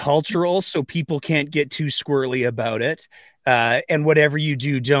that's cultural so people can't get too squirrely about it. And whatever you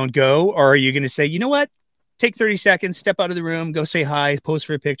do, don't go. Or are you going to say, you know what? Take 30 seconds, step out of the room, go say hi, pose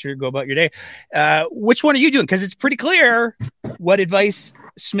for a picture, go about your day. Which one are you doing? Because it's pretty clear what advice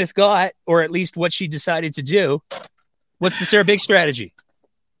Smith got, or at least what she decided to do. What's the Sarah Biggs strategy?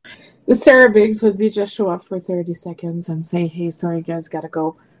 The Sarah Biggs would be just show up for 30 seconds and say, hey, sorry, guys, got to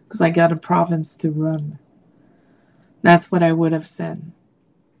go because I got a province to run. That's what I would have said.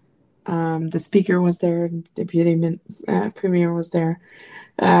 The speaker was there, deputy premier was there.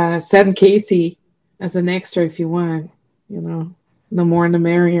 Send Casey as an extra if you want, the more the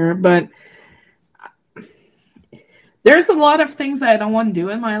merrier. But There's a lot of things I don't want to do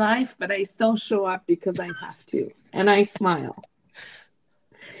in my life, but I still show up because I have to. And I smile.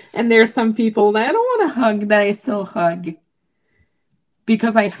 And there's some people that I don't want to hug that I still hug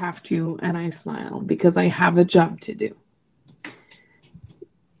because I have to, and I smile because I have a job to do.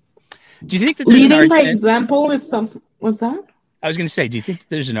 Do you think that there's leading by example is something? What's that? I was going to say, do you think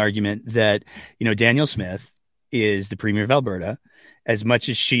there's an argument that, Danielle Smith is the Premier of Alberta, as much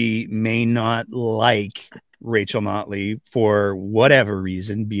as she may not like Rachel Notley for whatever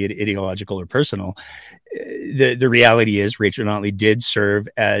reason, be it ideological or personal, the reality is Rachel Notley did serve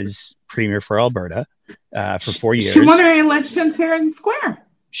as Premier for Alberta for 4 years. She won her election fair and square.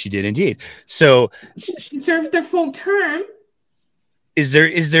 She did indeed. So she served a full term. Is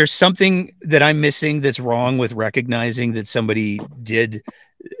there something that I'm missing that's wrong with recognizing that somebody did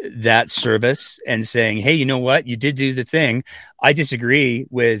that service and saying, hey, you know what? You did do the thing. I disagree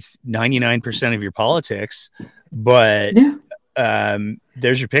with 99% of your politics, but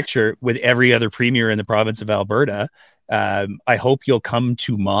there's your picture with every other premier in the province of Alberta. I hope you'll come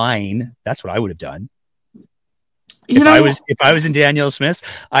to mine. That's what I would have done. If I was in Danielle Smith's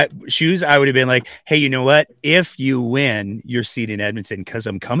shoes, I would have been like, hey, you know what? If you win your seat in Edmonton, because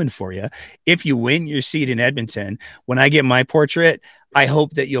I'm coming for you, if you win your seat in Edmonton, when I get my portrait, I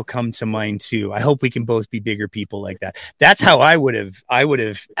hope that you'll come to mine too. I hope we can both be bigger people like that. That's how I would have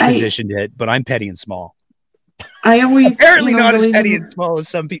positioned it, but I'm petty and small. I always apparently not as petty and small as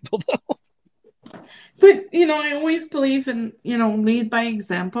some people though. But I always believe in lead by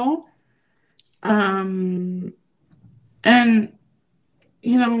example. And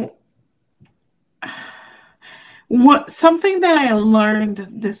something that I learned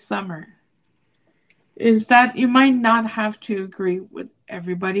this summer is that you might not have to agree with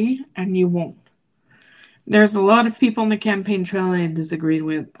everybody, and you won't. There's a lot of people in the campaign trail I disagreed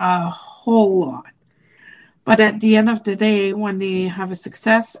with a whole lot. But at the end of the day, when they have a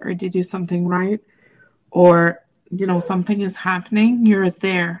success or they do something right, or something is happening, you're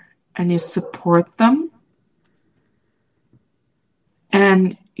there and you support them.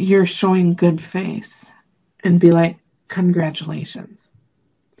 And you're showing good face and be like, congratulations.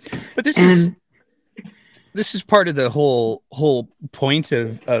 But this is part of the whole point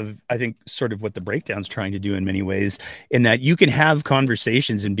of I think sort of what the breakdown's trying to do in many ways, in that you can have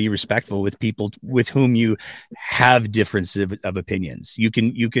conversations and be respectful with people with whom you have differences of opinions. You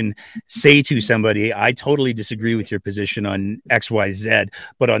can say to somebody, I totally disagree with your position on XYZ,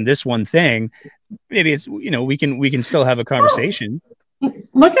 but on this one thing, maybe it's, we can still have a conversation.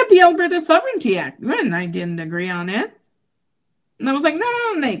 Look at the Alberta Sovereignty Act. And I didn't agree on it. And I was like,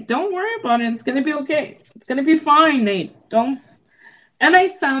 no, Nate, don't worry about it. It's going to be okay. It's going to be fine, Nate. Don't. And I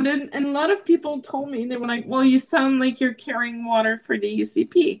sounded, and a lot of people told me, they were like, well, you sound like you're carrying water for the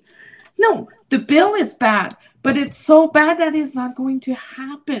UCP. No, the bill is bad, but it's so bad that it's not going to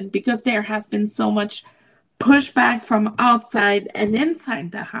happen because there has been so much pushback from outside and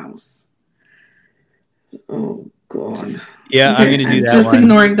inside the house. Oh, God. Yeah, okay, I'm going to do that. Just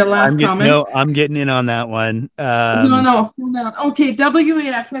ignoring the last comment. No, I'm getting in on that one. No. Okay,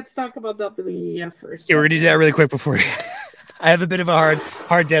 WEF. Let's talk about WEF first. Yeah, we're going to do that really quick before I have a bit of a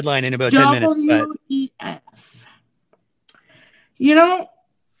hard deadline in about 10 minutes. WEF.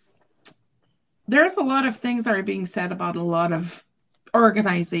 There's a lot of things that are being said about a lot of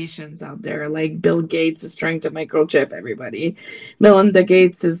organizations out there. Like Bill Gates is trying to microchip everybody. Melinda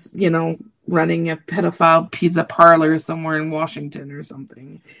Gates is, running a pedophile pizza parlor somewhere in Washington or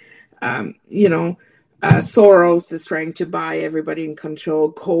something. Soros is trying to buy everybody in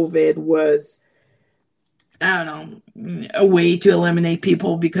control. COVID was, I don't know, a way to eliminate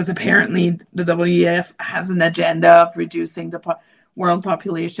people because apparently the WEF has an agenda of reducing the world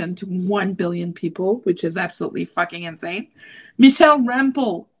population to 1 billion people, which is absolutely fucking insane. Michelle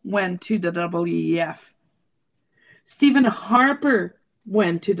Rempel went to the WEF. Stephen Harper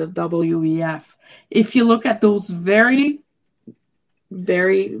went to the WEF. If you look at those very,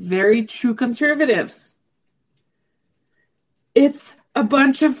 very, very true conservatives, it's a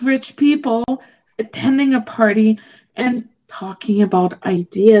bunch of rich people attending a party and talking about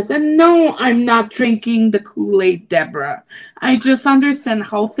ideas. And no, I'm not drinking the Kool-Aid, Deborah. I just understand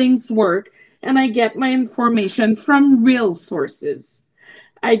how things work, and I get my information from real sources.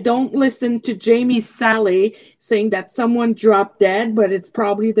 I don't listen to Jamie Sally saying that someone dropped dead, but it's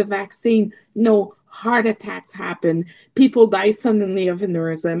probably the vaccine. No, heart attacks happen. People die suddenly of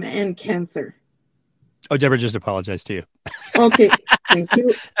aneurysm and cancer. Oh, Deborah just apologized to you. Okay, thank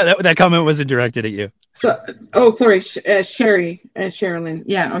you. That comment wasn't directed at you. Sorry, Sherilyn.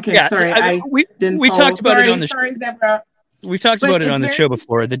 Yeah, okay, yeah, sorry. We talked about it on the Sorry, Deborah. We've talked But about it it's on the very show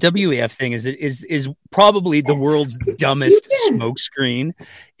before. The WEF thing is probably the world's dumbest stupid. smokescreen.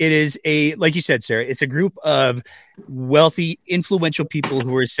 It is like you said, Sarah, it's a group of wealthy, influential people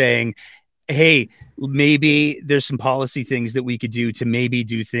who are saying, hey, maybe there's some policy things that we could do to maybe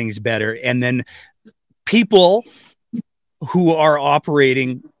do things better. And then people who are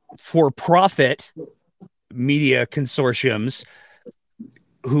operating for profit media consortiums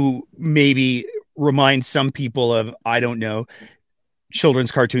who maybe remind some people of, I don't know,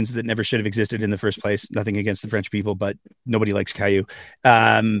 children's cartoons that never should have existed in the first place. Nothing against the French people, but nobody likes Caillou.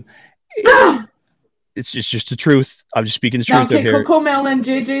 It's just the truth. I'm just speaking the truth Okay, here. CoComelon and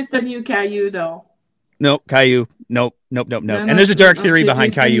JJ's the new Caillou, though. No, Caillou. Nope. No, And there's a dark theory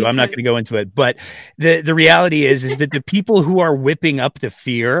behind JJ's the new Caillou. I'm not going to go into it, but the reality is that the people who are whipping up the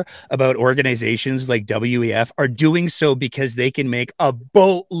fear about organizations like WEF are doing so because they can make a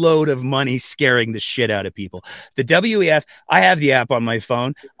boatload of money scaring the shit out of people. The WEF, I have the app on my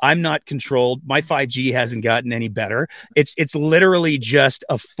phone. I'm not controlled. My 5G hasn't gotten any better. It's literally just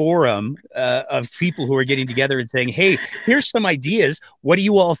a forum of people who are getting together and saying, hey, here's some ideas. What do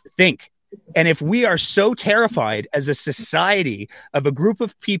you all think? And if we are so terrified as a society of a group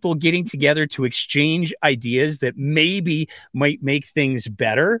of people getting together to exchange ideas that maybe might make things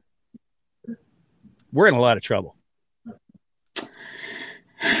better, we're in a lot of trouble.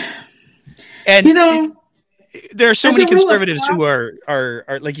 And there are so many conservatives who are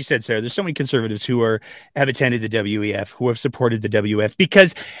like you said, Sarah, there's so many conservatives who have attended the WEF, who have supported the WEF,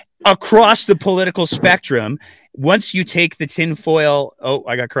 because across the political spectrum, once you take the tinfoil,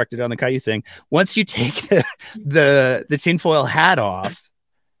 I got corrected on the Caillou thing. Once you take the tinfoil hat off,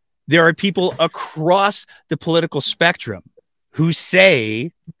 there are people across the political spectrum who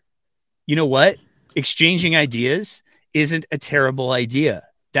say, you know what? Exchanging ideas isn't a terrible idea.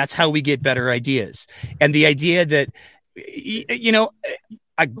 That's how we get better ideas. And the idea that,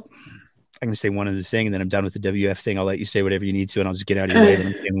 I'm going to say one other thing, and then I'm done with the WF thing. I'll let you say whatever you need to, and I'll just get out of your way. And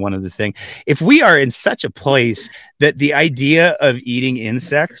I'm saying one other thing. If we are in such a place that the idea of eating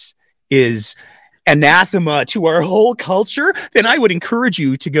insects is anathema to our whole culture, then I would encourage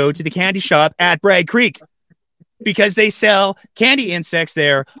you to go to the candy shop at Bragg Creek, because they sell candy insects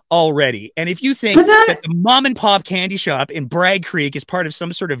there already. And if you think that the mom and pop candy shop in Bragg Creek is part of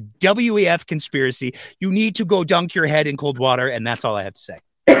some sort of WEF conspiracy, you need to go dunk your head in cold water. And that's all I have to say.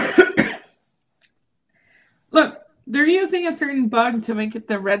 Look, they're using a certain bug to make it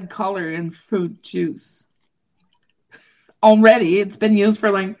the red color in fruit juice. Already, it's been used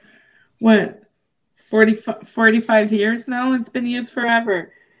for 45 years now? It's been used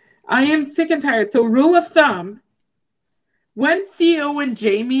forever. I am sick and tired. So rule of thumb, when Theo and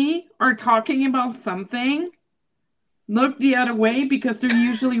Jamie are talking about something, look the other way, because they're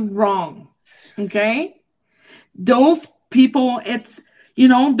usually wrong. Okay? Those people,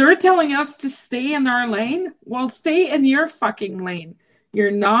 they're telling us to stay in our lane. Well, stay in your fucking lane. You're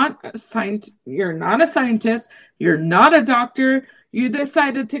not a scientist. You're not a doctor. You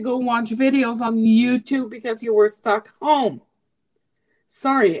decided to go watch videos on YouTube because you were stuck home.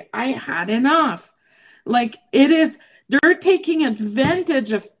 Sorry, I had enough. They're taking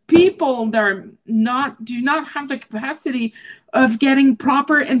advantage of people that do not have the capacity of getting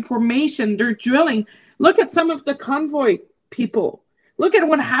proper information. They're drilling. Look at some of the convoy people. Look at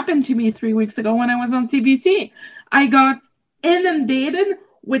what happened to me 3 weeks ago when I was on CBC. I got inundated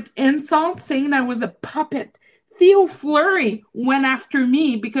with insults saying I was a puppet. Theo Fleury went after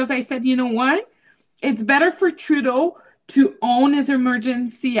me because I said, you know what? It's better for Trudeau to own his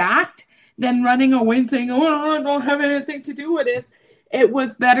emergency act than running away and saying, oh, I don't have anything to do with this. It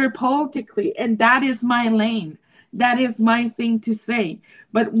was better politically. And that is my lane. That is my thing to say.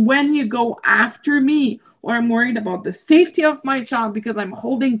 But when you go after me, or I'm worried about the safety of my job because I'm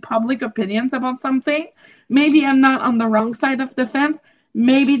holding public opinions about something, maybe I'm not on the wrong side of the fence.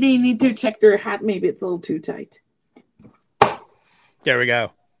 Maybe they need to check their hat. Maybe it's a little too tight. There we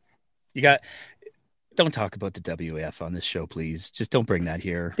go. Don't talk about the WF on this show, please. Just don't bring that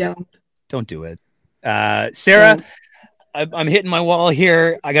here. Don't do it. Sarah, I'm hitting my wall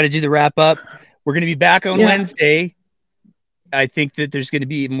here. I got to do the wrap up. We're going to be back on Wednesday. I think that there's going to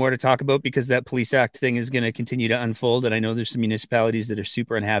be even more to talk about because that Police Act thing is going to continue to unfold. And I know there's some municipalities that are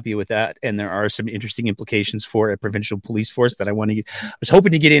super unhappy with that. And there are some interesting implications for a provincial police force that I was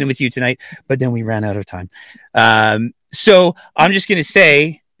hoping to get in with you tonight, but then we ran out of time. So I'm just going to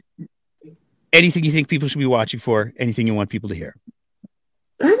say anything you think people should be watching for, anything you want people to hear.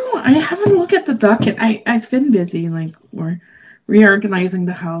 I don't know. I haven't looked at the docket. I've been busy. We're reorganizing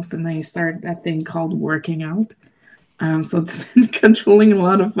the house and I started that thing called working out. So it's been controlling a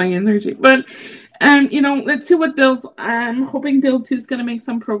lot of my energy. But let's see what I'm hoping Bill 2 is going to make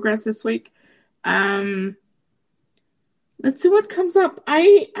some progress this week. Let's see what comes up.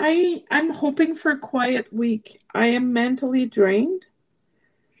 I'm hoping for a quiet week. I am mentally drained.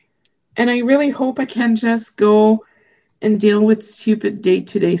 And I really hope I can just go and deal with stupid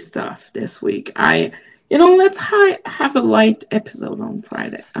day-to-day stuff this week. Let's have a light episode on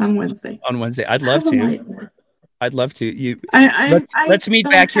Wednesday. On Wednesday. I'd love to. I'd love to. Let's meet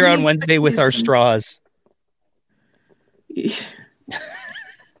back here on Wednesday with our straws.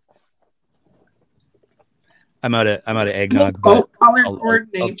 I'm out of eggnog, but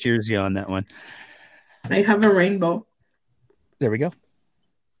I'll cheers you on that one. I have a rainbow. There we go.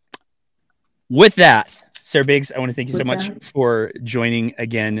 With that, Sarah Biggs, I want to thank you so much for joining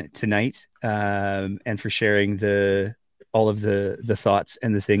again tonight, and for sharing all of the thoughts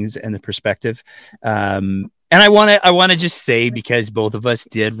and the things and the perspective. And I want to just say, because both of us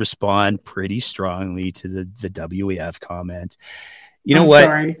did respond pretty strongly to the WEF comment. You know what?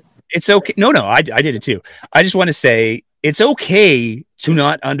 Sorry. It's okay. No, I did it too. I just want to say it's okay to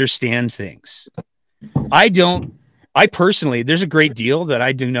not understand things. I personally, there's a great deal that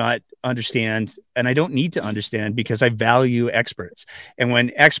I do not understand, and I don't need to understand, because I value experts. And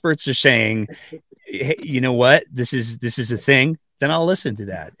when experts are saying, hey, you know what, this is a thing, then I'll listen to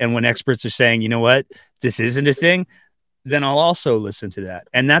that. And when experts are saying, you know what, this isn't a thing, then I'll also listen to that.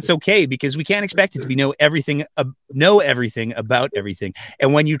 And that's okay, because we can't expect it to be know everything about everything.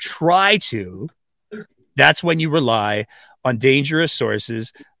 And when you try to, that's when you rely on dangerous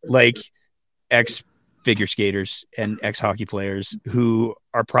sources like ex-figure skaters and ex-hockey players who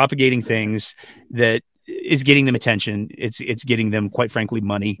are propagating things that is getting them attention. It's getting them, quite frankly,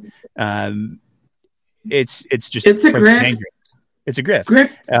 money. It's a grift. It's a grift.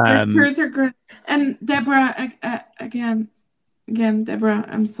 Grifters are grift. And Deborah, again, Deborah,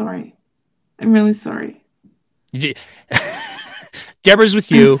 I'm sorry. I'm really sorry. Deborah's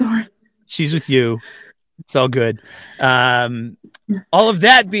with you. She's with you. It's all good. All of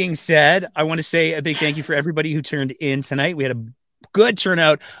that being said, I want to say a big thank you for everybody who turned in tonight. We had a good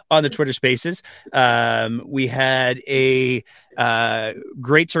turnout on the Twitter Spaces. We had a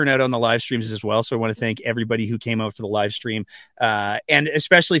great turnout on the live streams as well. So I want to thank everybody who came out for the live stream, and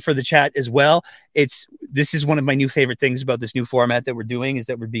especially for the chat as well. This is one of my new favorite things about this new format that we're doing, is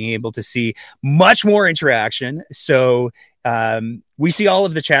that we're being able to see much more interaction. So we see all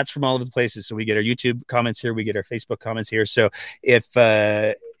of the chats from all of the places. So we get our YouTube comments here, we get our Facebook comments here. So if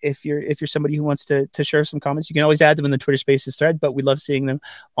you're somebody who wants to share some comments, you can always add them in the Twitter Spaces thread, but we love seeing them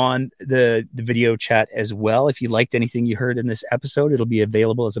on the video chat as well. If you liked anything you heard in this episode, it'll be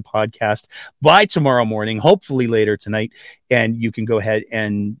available as a podcast by tomorrow morning, hopefully later tonight. And you can go ahead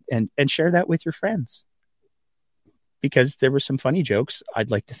and share that with your friends, because there were some funny jokes,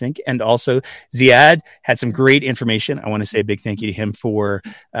 I'd like to think. And also Ziad had some great information. I want to say a big thank you to him for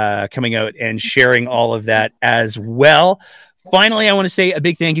coming out and sharing all of that as well. Finally, I want to say a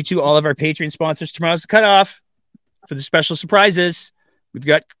big thank you to all of our Patreon sponsors. Tomorrow's the cutoff for the special surprises. We've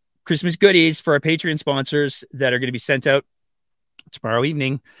got Christmas goodies for our Patreon sponsors that are going to be sent out tomorrow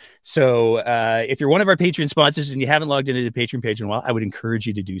evening. So if you're one of our Patreon sponsors and you haven't logged into the Patreon page in a while, I would encourage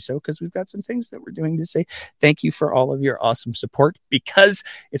you to do so, because we've got some things that we're doing to say thank you for all of your awesome support, because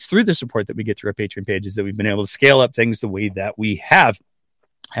it's through the support that we get through our Patreon pages that we've been able to scale up things the way that we have.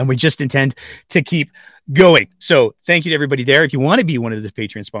 And we just intend to keep going. So thank you to everybody there. If you want to be one of the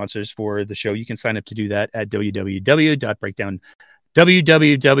Patreon sponsors for the show, you can sign up to do that at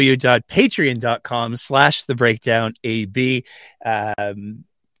www.patreon.com/thebreakdownab.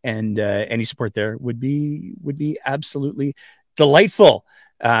 And any support there would be absolutely delightful.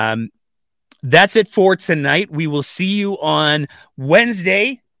 That's it for tonight. We will see you on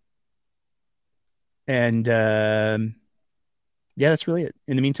Wednesday. And yeah, that's really it.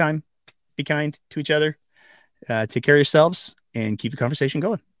 In the meantime, be kind to each other, take care of yourselves, and keep the conversation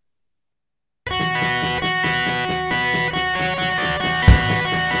going.